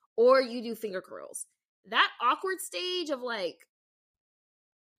length, or you do finger curls. That awkward stage of like,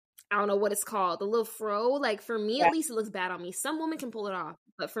 I don't know what it's called, the little fro, like for me, at least it looks bad on me. Some women can pull it off,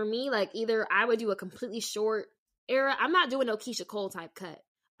 but for me, like either I would do a completely short era. I'm not doing no Keisha Cole type cut.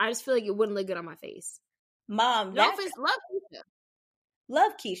 I just feel like it wouldn't look good on my face. Mom, no offense,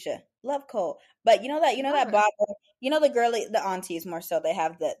 love Keisha, love Cole, but you know that bob, the girly, the aunties more so, they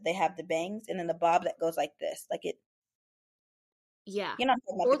have the bangs and then the bob that goes like this, like it. Yeah, you know,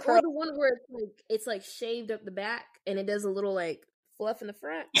 or the one where it's like shaved up the back and it does a little like fluff in the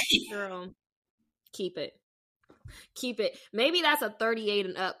front. Girl, keep it. Maybe that's a 38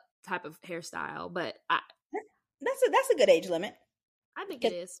 and up type of hairstyle, but that's a good age limit. I think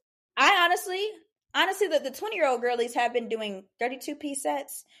it is. I honestly, the 20-year-old girlies have been doing 32-piece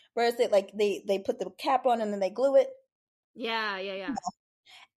sets, whereas they put the cap on and then they glue it. Yeah.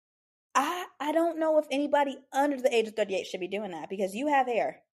 I don't know if anybody under the age of 38 should be doing that, because you have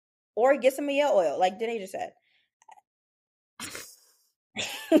hair, or get some of your oil, like Danae just said.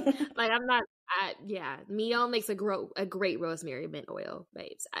 Like Mio makes a great rosemary mint oil,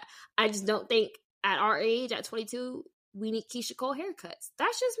 babes. I just don't think at our age, at 22, we need Keisha Cole haircuts.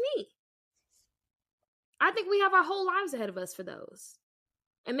 That's just me. I think we have our whole lives ahead of us for those.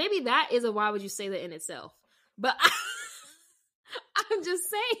 And maybe that is a why would you say that in itself. But I'm just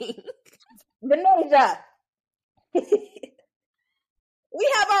saying. Benaja. We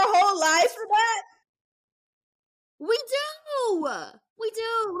have our whole lives for that? We do.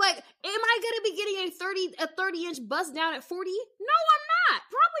 Like, am I going to be getting a 30-inch bust down at 40? No, I'm not.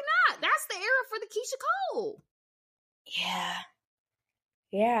 Probably not. That's the era for the Keisha Cole. Yeah.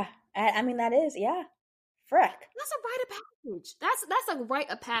 Yeah. I mean, that is, yeah. Frick. That's a rite of passage. That's a rite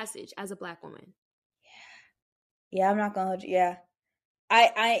of passage as a Black woman. Yeah, I'm not gonna hold you. Yeah.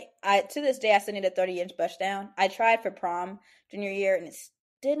 I to this day I still need a 30-inch bust down. I tried for prom junior year and it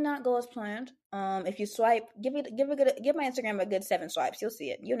did not go as planned. If you swipe, give my Instagram a good 7 swipes, you'll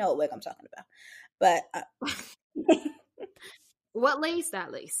see it. You know what wig I'm talking about. But what lace?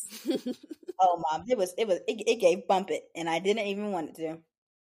 That lace. oh, mom, it gave bump it, and I didn't even want it to.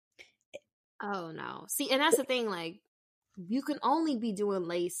 Oh no. See, and that's the thing. Like, you can only be doing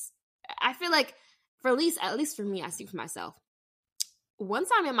lace. I feel like, at least for me, I speak for myself.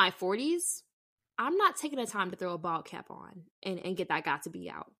 Once I'm in my 40s, I'm not taking the time to throw a bald cap on and get that got to be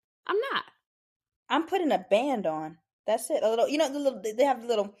out. I'm not. I'm putting a band on. That's it. A little, they have the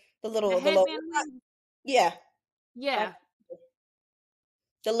little yeah. Yeah.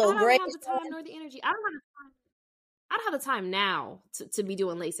 The little gray. I don't have the time nor the energy. I don't have the time now to be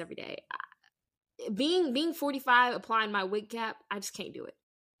doing lace every day. Being 45, applying my wig cap, I just can't do it.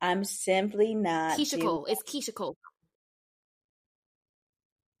 I'm simply not. Keisha Cole. It's Keisha Cole.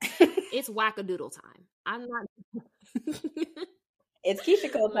 It's wackadoodle time. I'm not. It's Keisha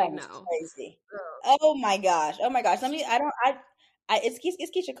Cole time. Like, no. Crazy. Oh my gosh. It's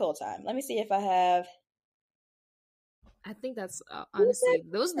Keisha Cole time. Let me see if I have. I think that's honestly,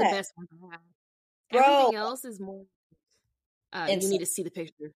 those are the best ones I have. Everything else is more. You need to see the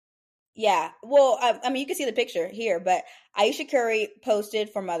picture. Yeah. Well, I mean, you can see the picture here, but Ayesha Curry posted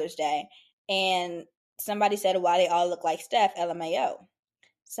for Mother's Day, and somebody said, "Why they all look like Steph?" LMAO.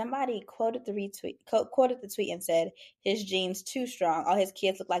 Somebody quoted the tweet and said, "His genes too strong. All his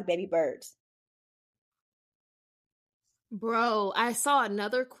kids look like baby birds." Bro, I saw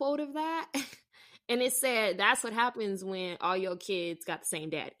another quote of that, and it said, "That's what happens when all your kids got the same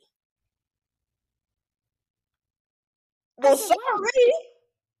daddy." Well, sorry.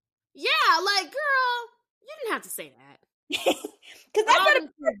 Yeah, like, girl, you didn't have to say that. Because that's not a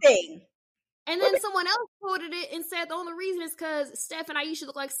good thing. And then someone else quoted it and said the only reason is because Steph and Ayesha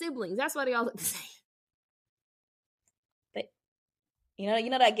look like siblings. That's why they all look the same. But you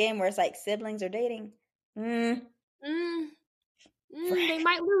know that game where it's like siblings are dating? They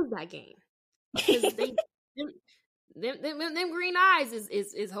might lose that game. Because them green eyes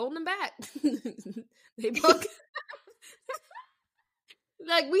is holding them back. They both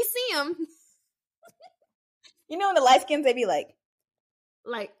like, we see them. You know, in the light skins, they be like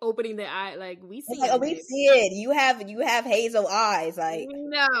opening their eye, like, we see. Like, we see it. You have hazel eyes, like,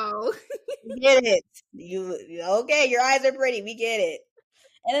 no, we get it. You okay? Your eyes are pretty. We get it.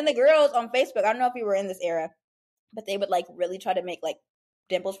 And then the girls on Facebook, I don't know if you were in this era, but they would like really try to make like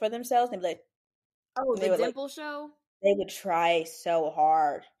dimples for themselves. They'd be like, "Oh, the dimple show." They would try so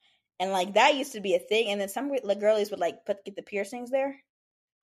hard, and like that used to be a thing. And then some like girlies would like get the piercings there.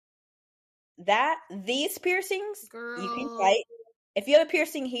 These piercings, girl, you can fight. If you have a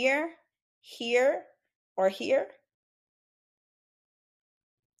piercing here, or here,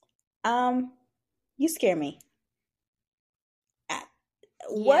 you scare me.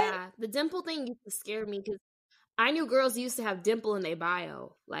 What? Yeah, the dimple thing used to scare me because I knew girls used to have dimple in their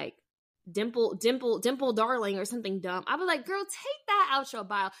bio, like dimple darling or something dumb. I was like, girl, take that out your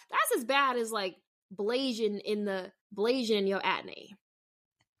bio. That's as bad as like Blasian your acne.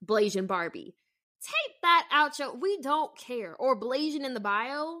 Blasian Barbie. Take that out your. We don't care. Or Blasian in the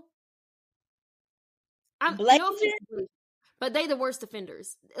bio. But they the worst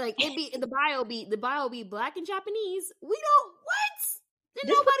offenders. Like, it be the bio be Black and Japanese. We don't what? Did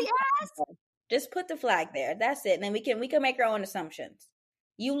nobody ask? Just put the flag there. That's it. And then we can make our own assumptions.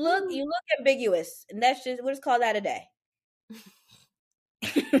 You look ambiguous, and that's just we'll just call that a day.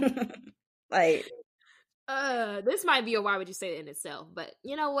 Like, this might be a why would you say it in itself, but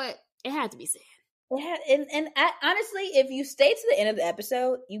you know what? It had to be said. And honestly, if you stay to the end of the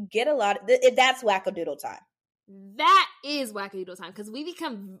episode, you get a lot. That's wackadoodle time. That is wackadoodle time because we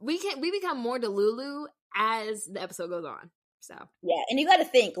become more Delulu as the episode goes on. So yeah, and you got to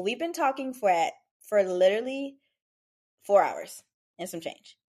think we've been talking for literally 4 hours and some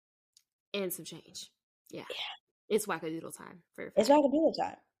change. Yeah. It's wackadoodle time. It's wackadoodle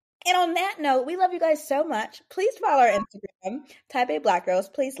time. And on that note, we love you guys so much. Please follow our Instagram, Type A Black Girls.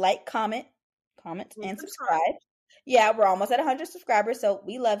 Please like, comment, and subscribe. Yeah, we're almost at 100 subscribers, so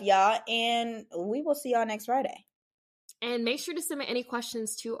we love y'all, and we will see y'all next Friday. And make sure to submit any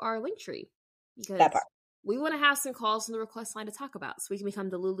questions to our Linktree because we want to have some calls from the request line to talk about, so we can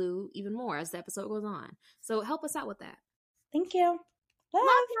become Delulu even more as the episode goes on. So help us out with that. Thank you.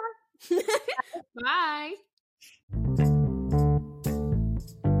 Bye. Bye.